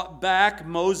God brought back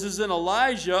Moses and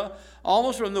Elijah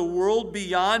almost from the world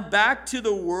beyond back to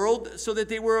the world so that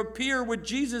they will appear with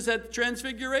Jesus at the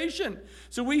transfiguration.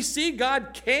 So we see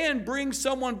God can bring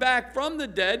someone back from the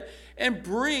dead and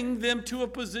bring them to a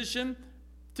position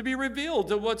to be revealed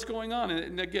to what's going on.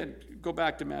 And again, go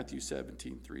back to Matthew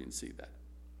 17:3 and see that.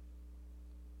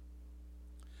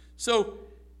 So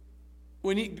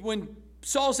when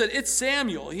Saul said, it's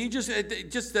Samuel, he just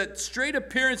that straight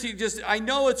appearance, I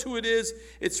know it's who it is.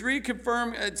 It's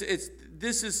reconfirmed.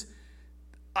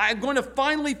 I'm going to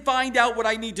finally find out what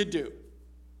I need to do.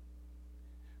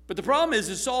 But the problem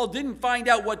is Saul didn't find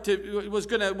out what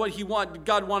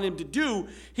God wanted him to do.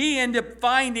 He ended up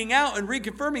finding out and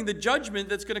reconfirming the judgment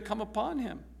that's going to come upon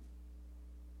him.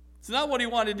 It's not what he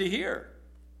wanted to hear.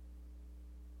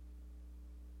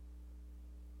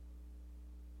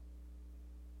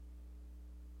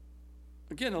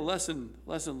 Again, a lesson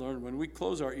learned: when we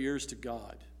close our ears to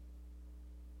God,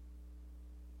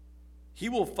 He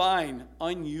will find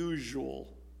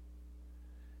unusual,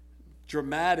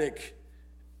 dramatic,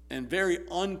 and very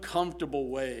uncomfortable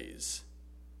ways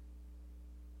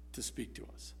to speak to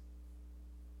us,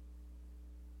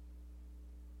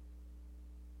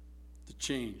 to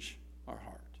change our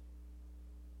heart,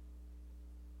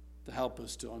 to help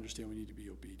us to understand we need to be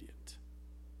obedient.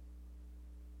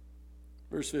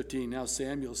 Verse 15, now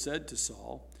Samuel said to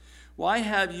Saul, why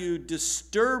have you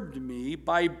disturbed me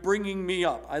by bringing me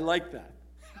up? I like that.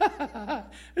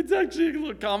 It's actually a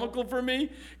little comical for me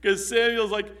because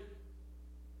Samuel's like,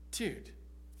 dude,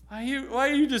 why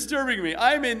are you disturbing me?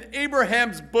 I'm in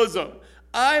Abraham's bosom.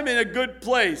 I'm in a good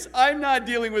place. I'm not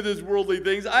dealing with his worldly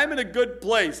things. I'm in a good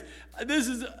place.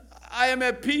 I am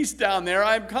at peace down there.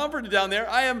 I'm comforted down there.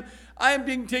 I am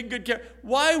being taken good care.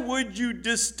 Why would you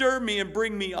disturb me and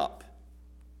bring me up?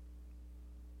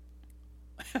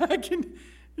 How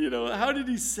did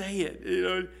he say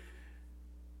it?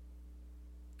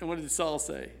 And what did Saul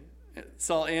say?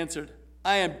 Saul answered,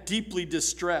 I am deeply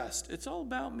distressed. It's all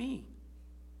about me.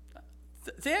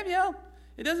 Samuel,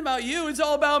 it isn't about you. It's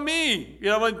all about me.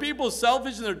 When people are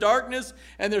selfish in their darkness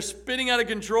and they're spinning out of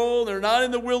control, they're not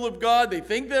in the will of God, they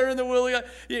think they're in the will of God,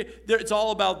 it's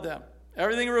all about them.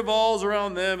 Everything revolves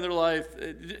around them, their life.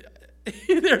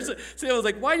 Samuel's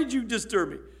like, why did you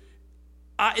disturb me?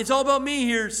 It's all about me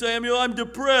here, Samuel. I'm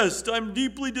depressed. I'm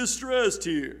deeply distressed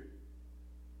here.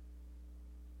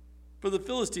 For the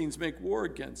Philistines make war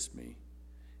against me,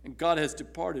 and God has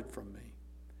departed from me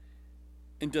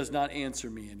and does not answer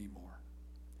me anymore,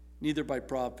 neither by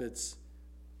prophets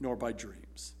nor by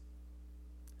dreams.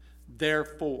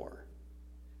 Therefore,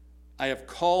 I have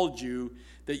called you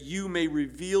that you may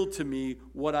reveal to me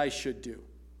what I should do.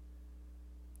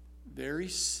 Very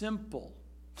simple.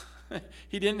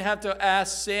 He didn't have to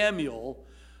ask Samuel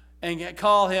and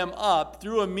call him up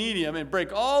through a medium and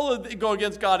go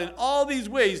against God in all these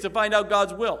ways to find out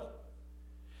God's will.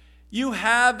 You're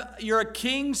a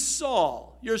King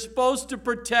Saul. You're supposed to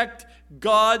protect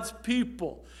God's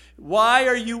people. Why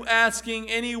are you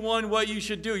asking anyone what you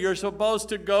should do? You're supposed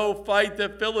to go fight the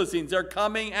Philistines. They're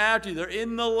coming after you. They're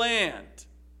in the land.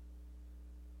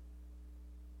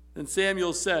 Then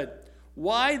Samuel said,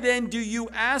 why then do you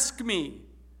ask me,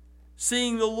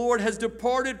 seeing the Lord has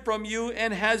departed from you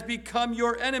and has become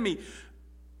your enemy?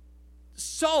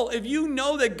 Saul, if you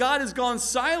know that God has gone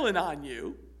silent on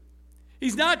you,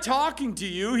 he's not talking to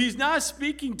you, he's not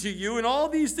speaking to you, and all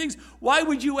these things, why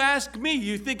would you ask me?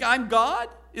 You think I'm God?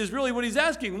 Is really what he's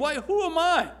asking. Why? Who am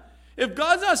I? If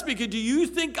God's not speaking, do you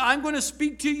think I'm going to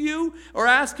speak to you or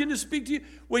ask him to speak to you?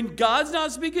 When God's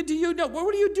not speaking to you, no,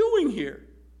 what are you doing here?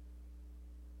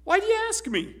 Why do you ask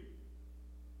me?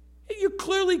 You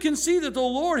clearly can see that the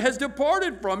Lord has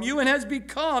departed from you and has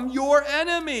become your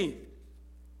enemy.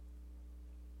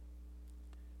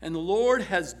 And the Lord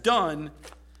has done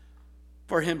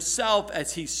for himself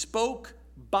as he spoke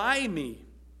by me.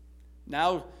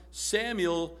 Now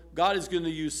Samuel, God is going to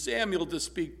use Samuel to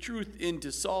speak truth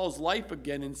into Saul's life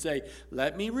again and say,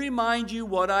 let me remind you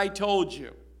what I told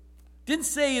you. Didn't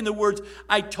say in the words,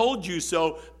 I told you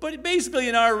so, but basically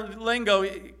in our lingo,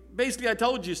 basically I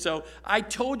told you so. I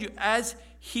told you as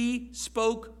he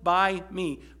spoke by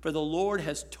me. For the Lord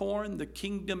has torn the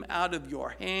kingdom out of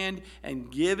your hand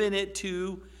and given it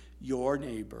to your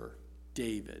neighbor,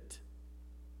 David.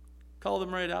 Called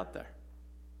him right out there.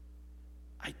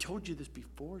 I told you this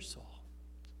before, Saul.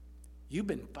 You've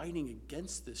been fighting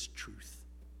against this truth.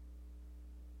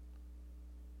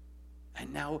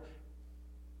 And now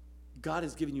God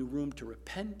has given you room to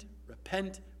repent.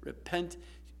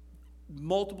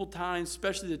 Multiple times,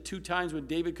 especially the 2 times when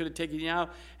David could have taken you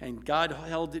out and God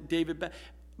held David back.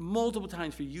 Multiple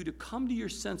times for you to come to your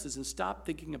senses and stop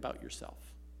thinking about yourself.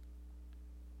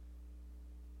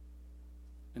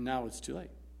 And now it's too late.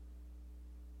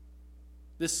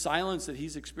 This silence that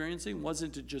he's experiencing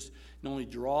wasn't to just not only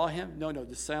draw him. No,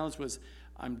 the silence was,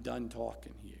 I'm done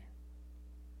talking here.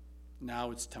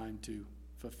 Now it's time to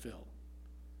fulfill.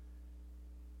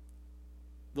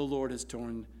 The Lord has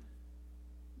torn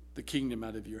the kingdom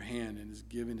out of your hand and has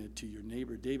given it to your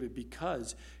neighbor David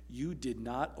because you did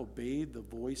not obey the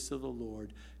voice of the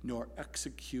Lord nor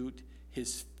execute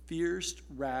his fierce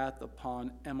wrath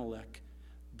upon Amalek.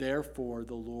 Therefore,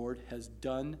 the Lord has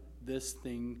done this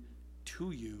thing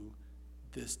to you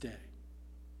this day.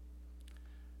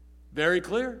 Very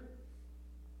clear.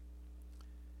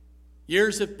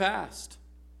 Years have passed.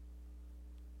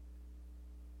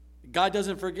 God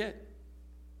doesn't forget.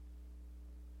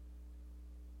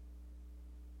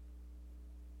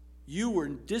 You were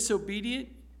disobedient.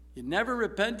 You never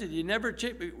repented. You never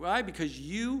changed. Why? Because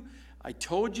I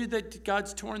told you that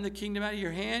God's torn the kingdom out of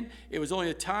your hand. It was only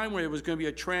a time where it was going to be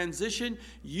a transition.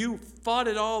 You fought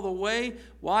it all the way.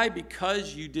 Why?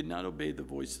 Because you did not obey the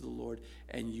voice of the Lord,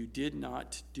 and you did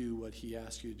not do what he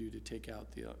asked you to do to take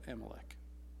out the Amalek.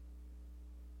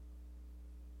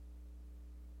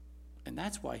 And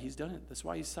that's why he's done it. That's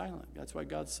why he's silent. That's why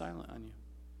God's silent on you.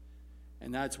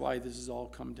 And that's why this has all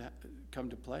come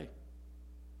to play.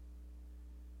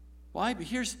 Why? But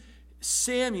here's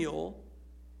Samuel.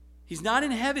 He's not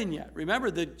in heaven yet.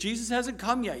 Remember that Jesus hasn't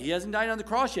come yet. He hasn't died on the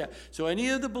cross yet. So any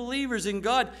of the believers in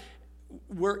God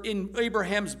were in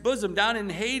Abraham's bosom. Down in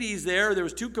Hades there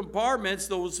was 2 compartments.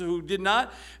 Those who did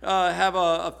not have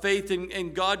a faith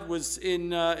in God was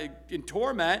in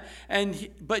torment.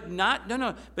 But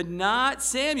not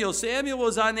Samuel. Samuel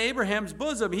was on Abraham's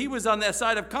bosom. He was on that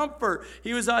side of comfort.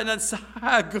 He was on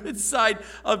a good side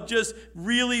of just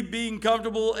really being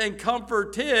comfortable and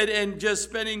comforted and just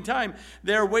spending time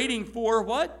there waiting for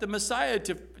what? The Messiah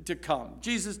to come.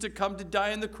 Jesus to come to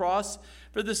die on the cross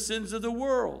for the sins of the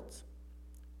world.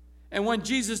 And when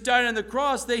Jesus died on the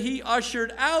cross, he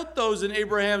ushered out those in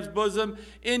Abraham's bosom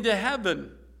into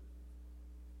heaven.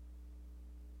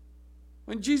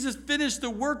 When Jesus finished the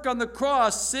work on the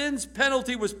cross, sin's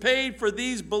penalty was paid for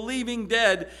these believing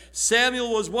dead.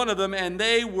 Samuel was one of them, and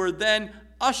they were then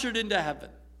ushered into heaven.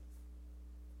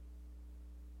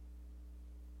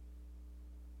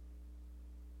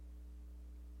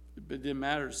 But it didn't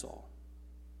matter, Saul.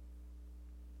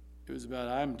 It was about,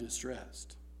 I'm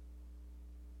distressed.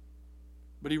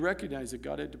 But he recognized that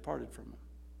God had departed from him.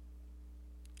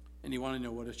 And he wanted to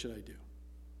know, what should I do?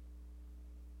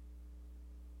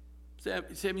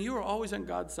 Sam, you are always on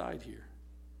God's side here.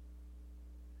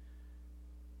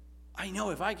 I know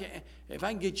if I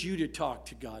can get you to talk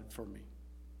to God for me.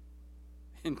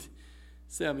 And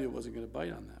Samuel wasn't going to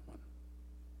bite on that one.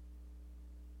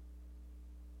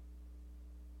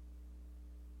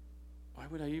 Why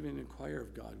would I even inquire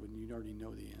of God when you already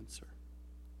know the answer?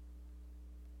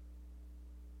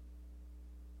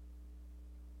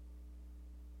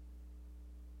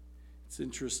 It's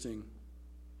interesting.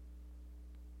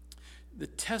 The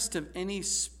test of any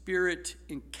spirit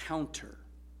encounter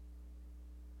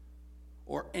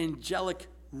or angelic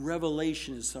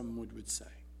revelation, as someone would say,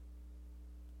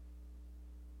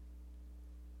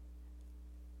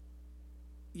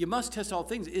 you must test all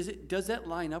things. Does that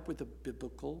line up with the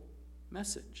biblical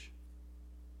message?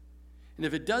 And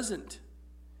if it doesn't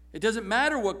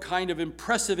matter what kind of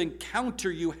impressive encounter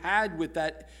you had with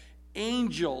that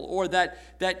angel or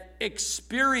that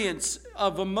experience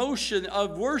of emotion,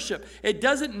 of worship. It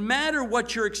doesn't matter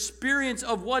what your experience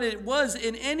of what it was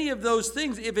in any of those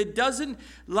things if it doesn't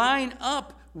line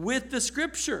up with the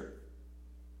Scripture.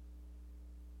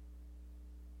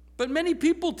 But many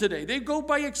people today, they go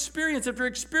by experience after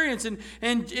experience and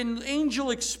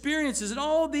angel experiences and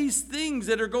all these things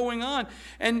that are going on.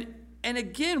 And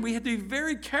again, we have to be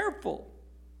very careful.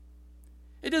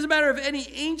 It doesn't matter if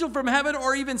any angel from heaven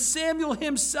or even Samuel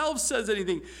himself says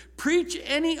anything. Preach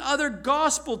any other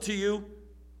gospel to you.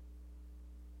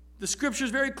 The Scripture is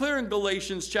very clear in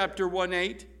Galatians chapter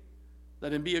 1:8.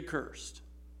 Let him be accursed.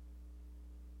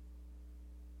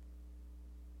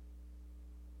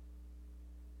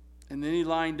 And then he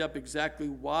lined up exactly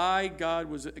why God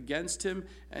was against him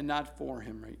and not for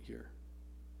him right here.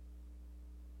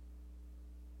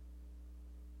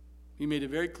 He made it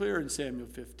very clear in Samuel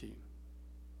 15.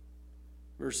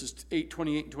 Verses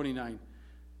 28 and 29,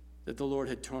 that the Lord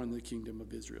had torn the kingdom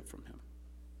of Israel from him.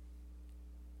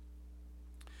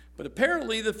 But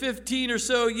apparently the 15 or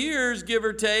so years, give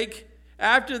or take,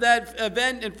 after that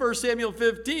event in 1 Samuel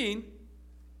 15,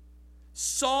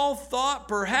 Saul thought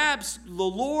perhaps the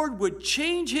Lord would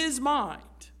change his mind.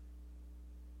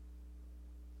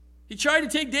 He tried to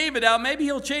take David out. Maybe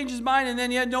he'll change his mind and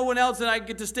then he had no one else and I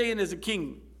get to stay in as a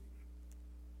king.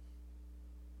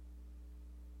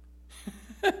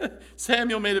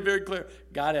 Samuel made it very clear.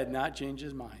 God had not changed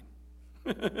his mind.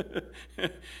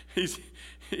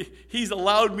 He's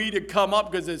allowed me to come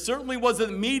up because it certainly wasn't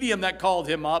the medium that called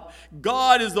him up.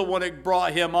 God is the one that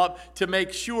brought him up to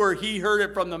make sure he heard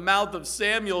it from the mouth of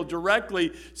Samuel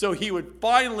directly so he would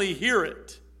finally hear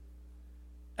it.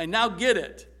 And now get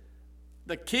it.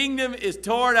 The kingdom is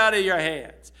torn out of your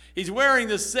hands. He's wearing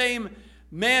the same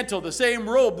mantle, the same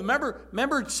robe.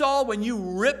 Remember Saul when you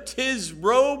ripped his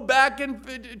robe back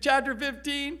in chapter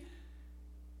 15?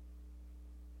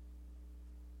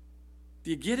 Do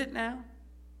you get it now?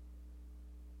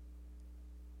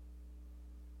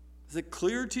 Is it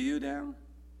clear to you now?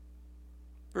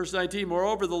 Verse 19,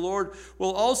 moreover, the Lord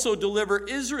will also deliver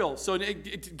Israel. So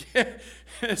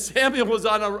Samuel was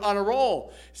on a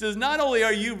roll. He says, not only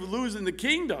are you losing the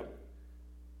kingdom,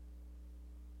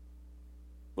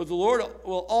 but the Lord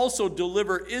will also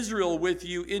deliver Israel with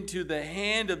you into the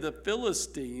hand of the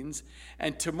Philistines,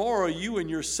 and tomorrow you and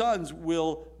your sons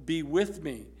will be with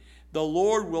me. The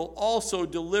Lord will also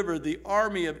deliver the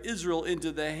army of Israel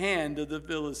into the hand of the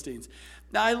Philistines.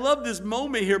 Now, I love this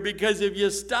moment here because if you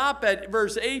stop at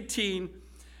verse 18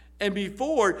 and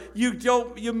before,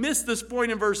 you miss this point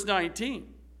in verse 19.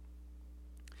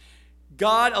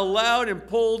 God allowed and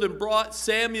pulled and brought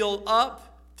Samuel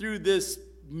up through this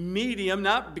medium,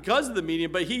 not because of the medium,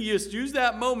 but he just used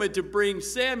that moment to bring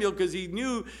Samuel because he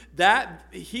knew that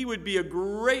he would be a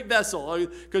great vessel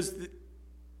because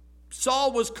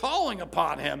Saul was calling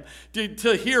upon him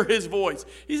to hear his voice.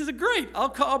 He says, great,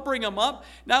 I'll bring him up.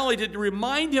 Not only to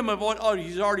remind him of what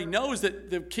he already knows that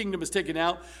the kingdom is taken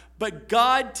out, but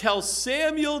God tells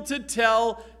Samuel to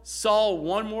tell Saul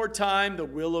one more time the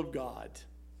will of God.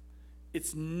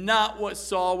 It's not what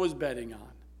Saul was betting on.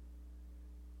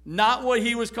 Not what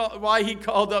he was why he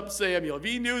called up Samuel. If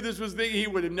he knew this was the thing, he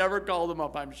would have never called him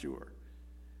up, I'm sure.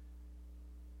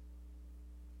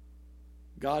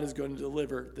 God is going to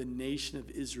deliver the nation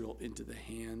of Israel into the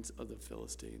hands of the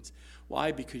Philistines.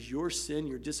 Why? Because your sin,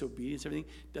 your disobedience, everything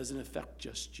doesn't affect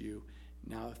just you.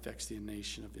 Now it affects the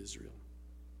nation of Israel.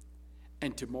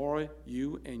 And tomorrow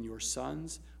you and your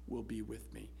sons will be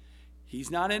with me.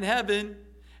 He's not in heaven,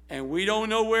 and we don't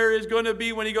know where he's going to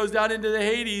be when he goes down into the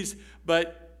Hades,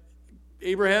 but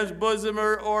Abraham's bosom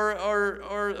or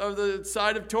the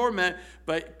side of torment,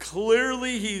 but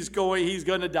clearly he's going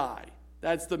to die.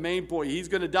 That's the main point. He's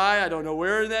going to die. I don't know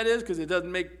where that is because it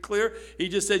doesn't make it clear. He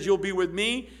just says, you'll be with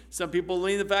me. Some people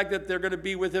lean the fact that they're going to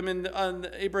be with him on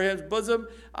Abraham's bosom.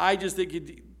 I just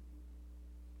think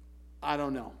I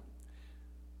don't know.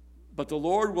 But the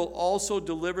Lord will also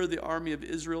deliver the army of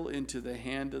Israel into the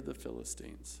hand of the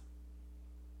Philistines.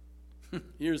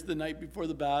 Here's the night before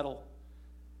the battle.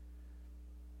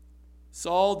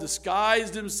 Saul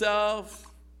disguised himself,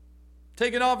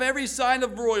 taking off every sign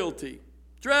of royalty,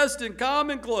 dressed in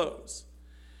common clothes.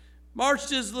 marched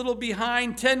his little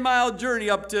behind 10-mile journey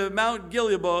up to Mount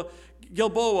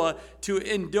Gilboa to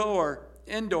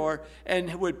Endor,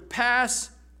 and would pass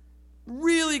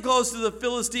really close to the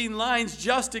Philistine lines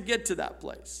just to get to that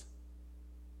place.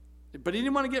 But he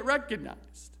didn't want to get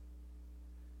recognized.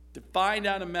 To find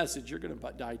out a message, you're going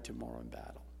to die tomorrow in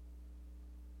battle.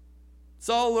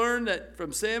 Saul learned that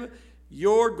from Samuel,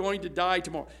 you're going to die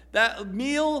tomorrow. That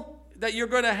meal that you're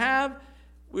going to have,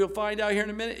 we'll find out here in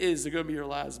a minute, is going to be your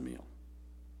last meal.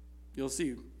 You'll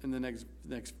see in the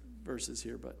next verses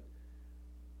here.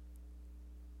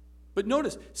 But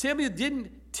notice, Samuel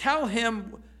didn't tell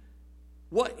him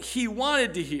what he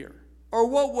wanted to hear or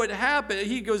what would happen.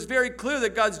 He was very clear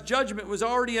that God's judgment was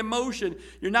already in motion.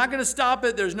 You're not going to stop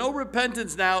it. There's no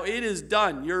repentance now. It is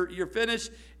done. You're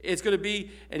finished. It's going to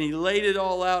be, and he laid it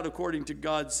all out according to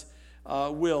God's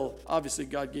will. Obviously,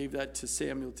 God gave that to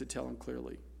Samuel to tell him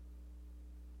clearly.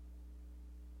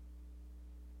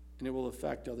 And it will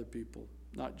affect other people,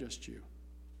 not just you.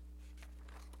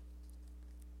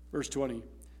 Verse 20.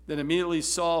 Then immediately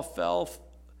Saul fell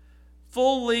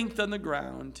full length on the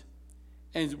ground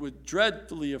and was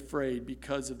dreadfully afraid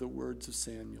because of the words of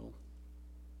Samuel.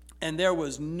 And there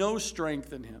was no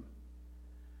strength in him,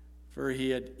 for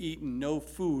he had eaten no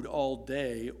food all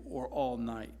day or all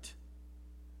night.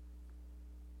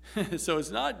 So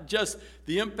it's not just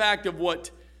the impact of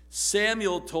what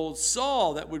Samuel told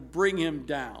Saul that would bring him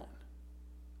down.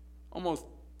 Almost,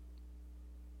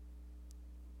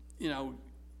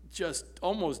 just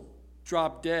almost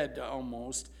drop dead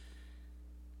almost.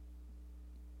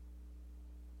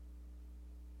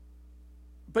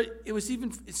 But it was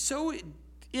even so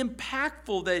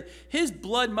impactful that his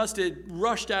blood must have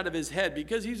rushed out of his head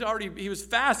because he was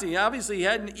fasting. Obviously, he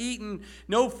hadn't eaten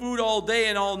no food all day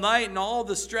and all night and all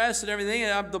the stress and everything.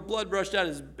 And the blood rushed out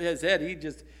of his head.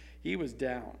 He was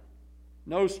down.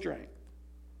 No strength.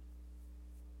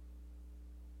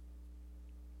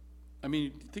 I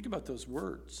mean, think about those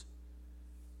words.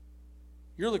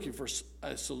 You're looking for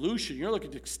a solution. You're looking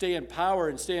to stay in power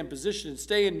and stay in position and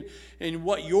stay in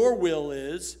what your will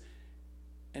is.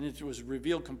 And it was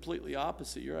revealed completely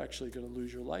opposite. You're actually going to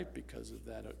lose your life because of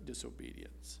that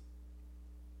disobedience.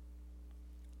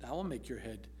 That will make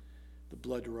the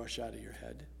blood rush out of your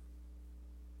head.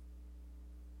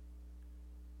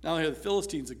 Not only are the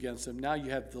Philistines against him, now you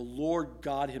have the Lord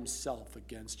God himself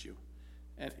against you.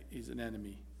 And he's an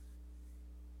enemy.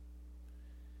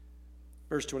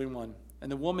 Verse 21, and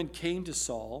the woman came to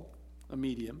Saul, a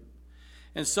medium,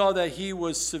 and saw that he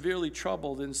was severely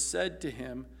troubled and said to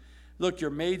him, look, your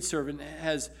maidservant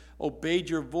has obeyed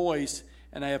your voice,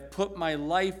 and I have put my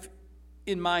life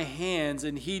in my hands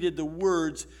and heeded the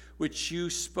words which you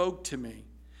spoke to me.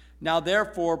 Now,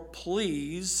 therefore,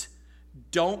 please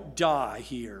don't die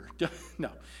here.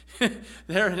 No.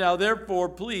 Now, therefore,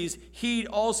 please heed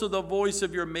also the voice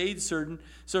of your maidservant,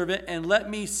 and let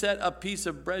me set a piece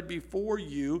of bread before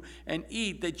you and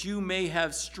eat, that you may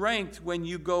have strength when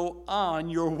you go on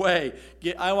your way.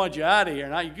 I want you out of here.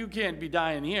 Now, you can't be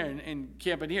dying here and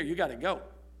camping here. You got to go.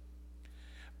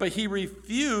 But he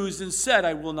refused and said,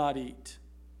 I will not eat.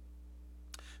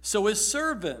 So his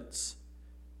servants,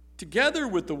 together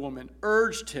with the woman,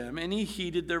 urged him, and he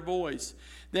heeded their voice.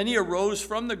 Then he arose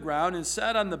from the ground and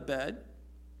sat on the bed.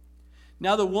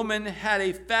 Now the woman had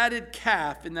a fatted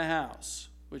calf in the house,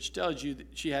 which tells you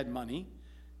that she had money.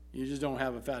 You just don't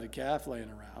have a fatted calf laying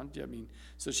around.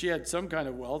 So she had some kind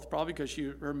of wealth, probably because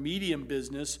her medium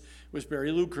business was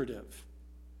very lucrative.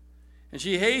 And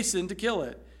she hastened to kill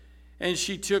it. And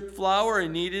she took flour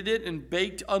and kneaded it and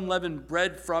baked unleavened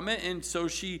bread from it. And so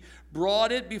she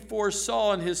brought it before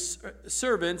Saul and his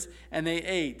servants, and they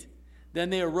ate. Then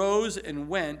they arose and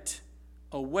went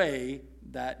away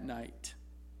that night.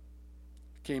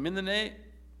 Came in the night,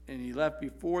 and he left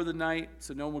before the night,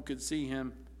 so no one could see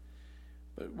him.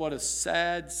 But what a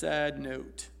sad, sad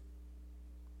note.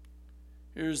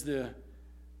 Here's the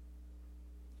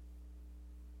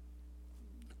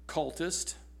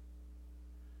cultist,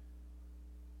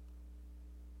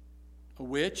 a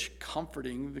witch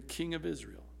comforting the king of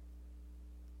Israel.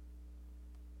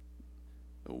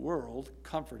 The world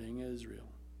comforting Israel,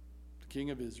 the king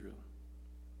of Israel.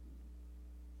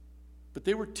 But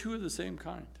they were two of the same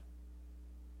kind.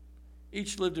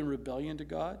 Each lived in rebellion to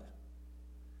God,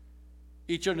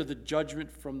 each under the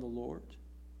judgment from the Lord.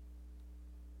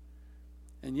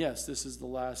 And yes, this is the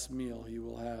last meal he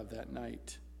will have that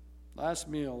night. Last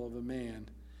meal of a man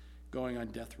going on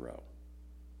death row,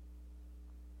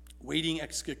 waiting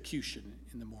execution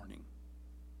in the morning.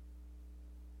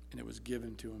 And it was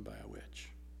given to him by a witch.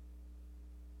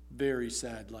 Very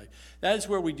sad life. That is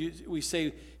where we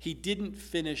say he didn't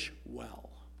finish well.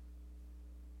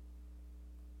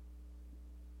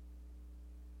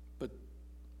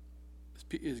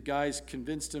 his guys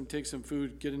convinced him, take some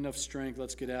food, get enough strength,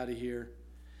 let's get out of here.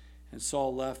 And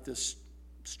Saul left this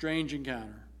strange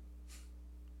encounter.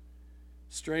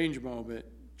 Strange moment,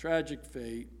 tragic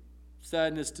fate,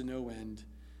 sadness to no end,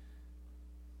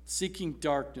 seeking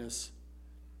darkness.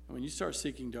 And when you start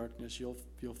seeking darkness, you'll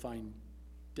find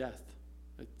death.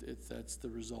 That's the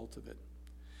result of it.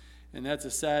 And that's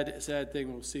a sad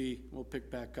thing we'll see. We'll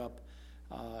pick back up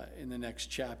in the next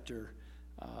chapter,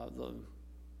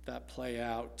 that play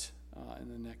out in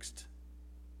the next,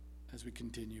 as we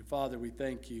continue. Father, we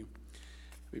thank you.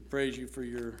 We praise you for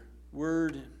your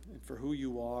word and for who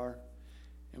you are.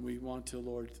 And we want to,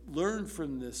 Lord, learn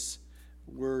from this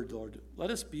word, Lord. Let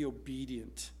us be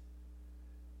obedient.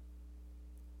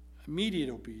 Immediate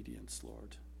obedience,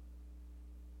 Lord.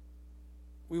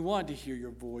 We want to hear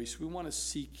your voice. We want to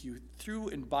seek you through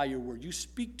and by your word. You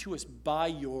speak to us by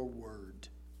your word.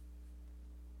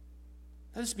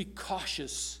 Let us be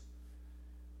cautious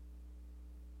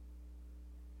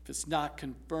if it's not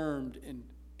confirmed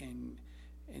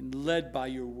and led by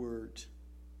your word.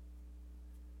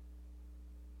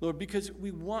 Lord, because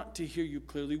we want to hear you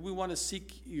clearly. We want to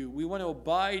seek you. We want to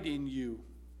abide in you.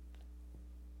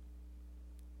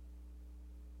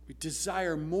 We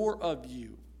desire more of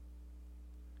you,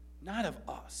 not of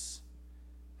us,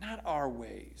 not our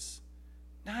ways,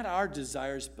 not our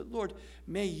desires, but Lord,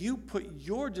 may you put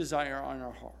your desire on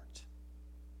our heart.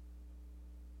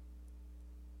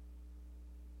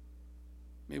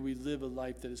 May we live a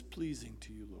life that is pleasing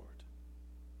to you, Lord.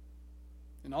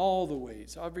 In all the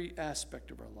ways, every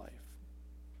aspect of our life.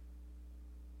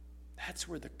 That's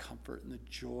where the comfort and the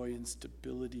joy and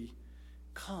stability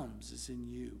comes, is in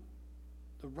you.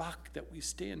 The rock that we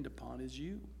stand upon is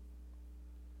you.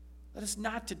 Let us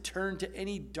not to turn to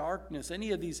any darkness,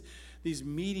 any of these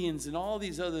medians and all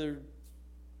these other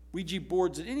Ouija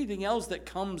boards and anything else that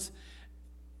comes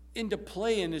into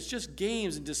play and is just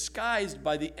games and disguised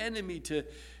by the enemy to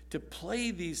play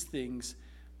these things,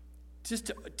 just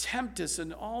to tempt us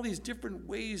in all these different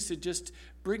ways to just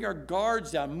bring our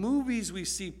guards down. Movies we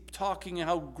see talking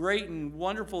how great and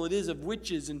wonderful it is of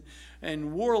witches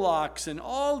and warlocks and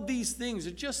all these things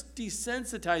are just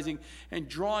desensitizing and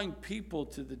drawing people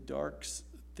to the dark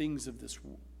things of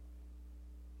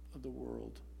the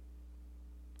world,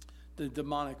 the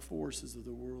demonic forces of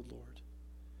the world, Lord.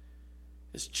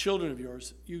 As children of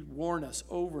yours, you warn us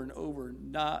over and over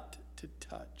not to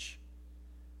touch,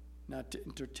 not to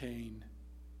entertain,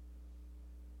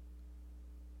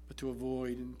 but to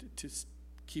avoid and to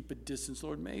keep a distance.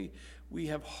 Lord, may we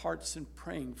have hearts in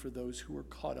praying for those who are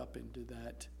caught up into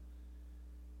that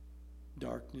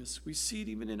darkness. We see it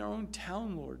even in our own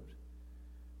town, Lord.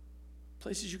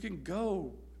 Places you can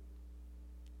go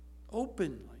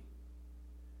openly.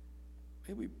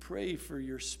 May we pray for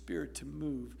your Spirit to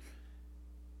move.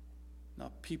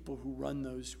 Not people who run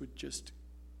those would just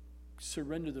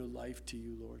surrender their life to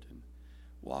you, Lord, and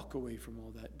walk away from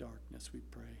all that darkness, we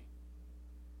pray.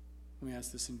 We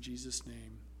ask this in Jesus'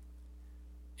 name.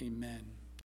 Amen.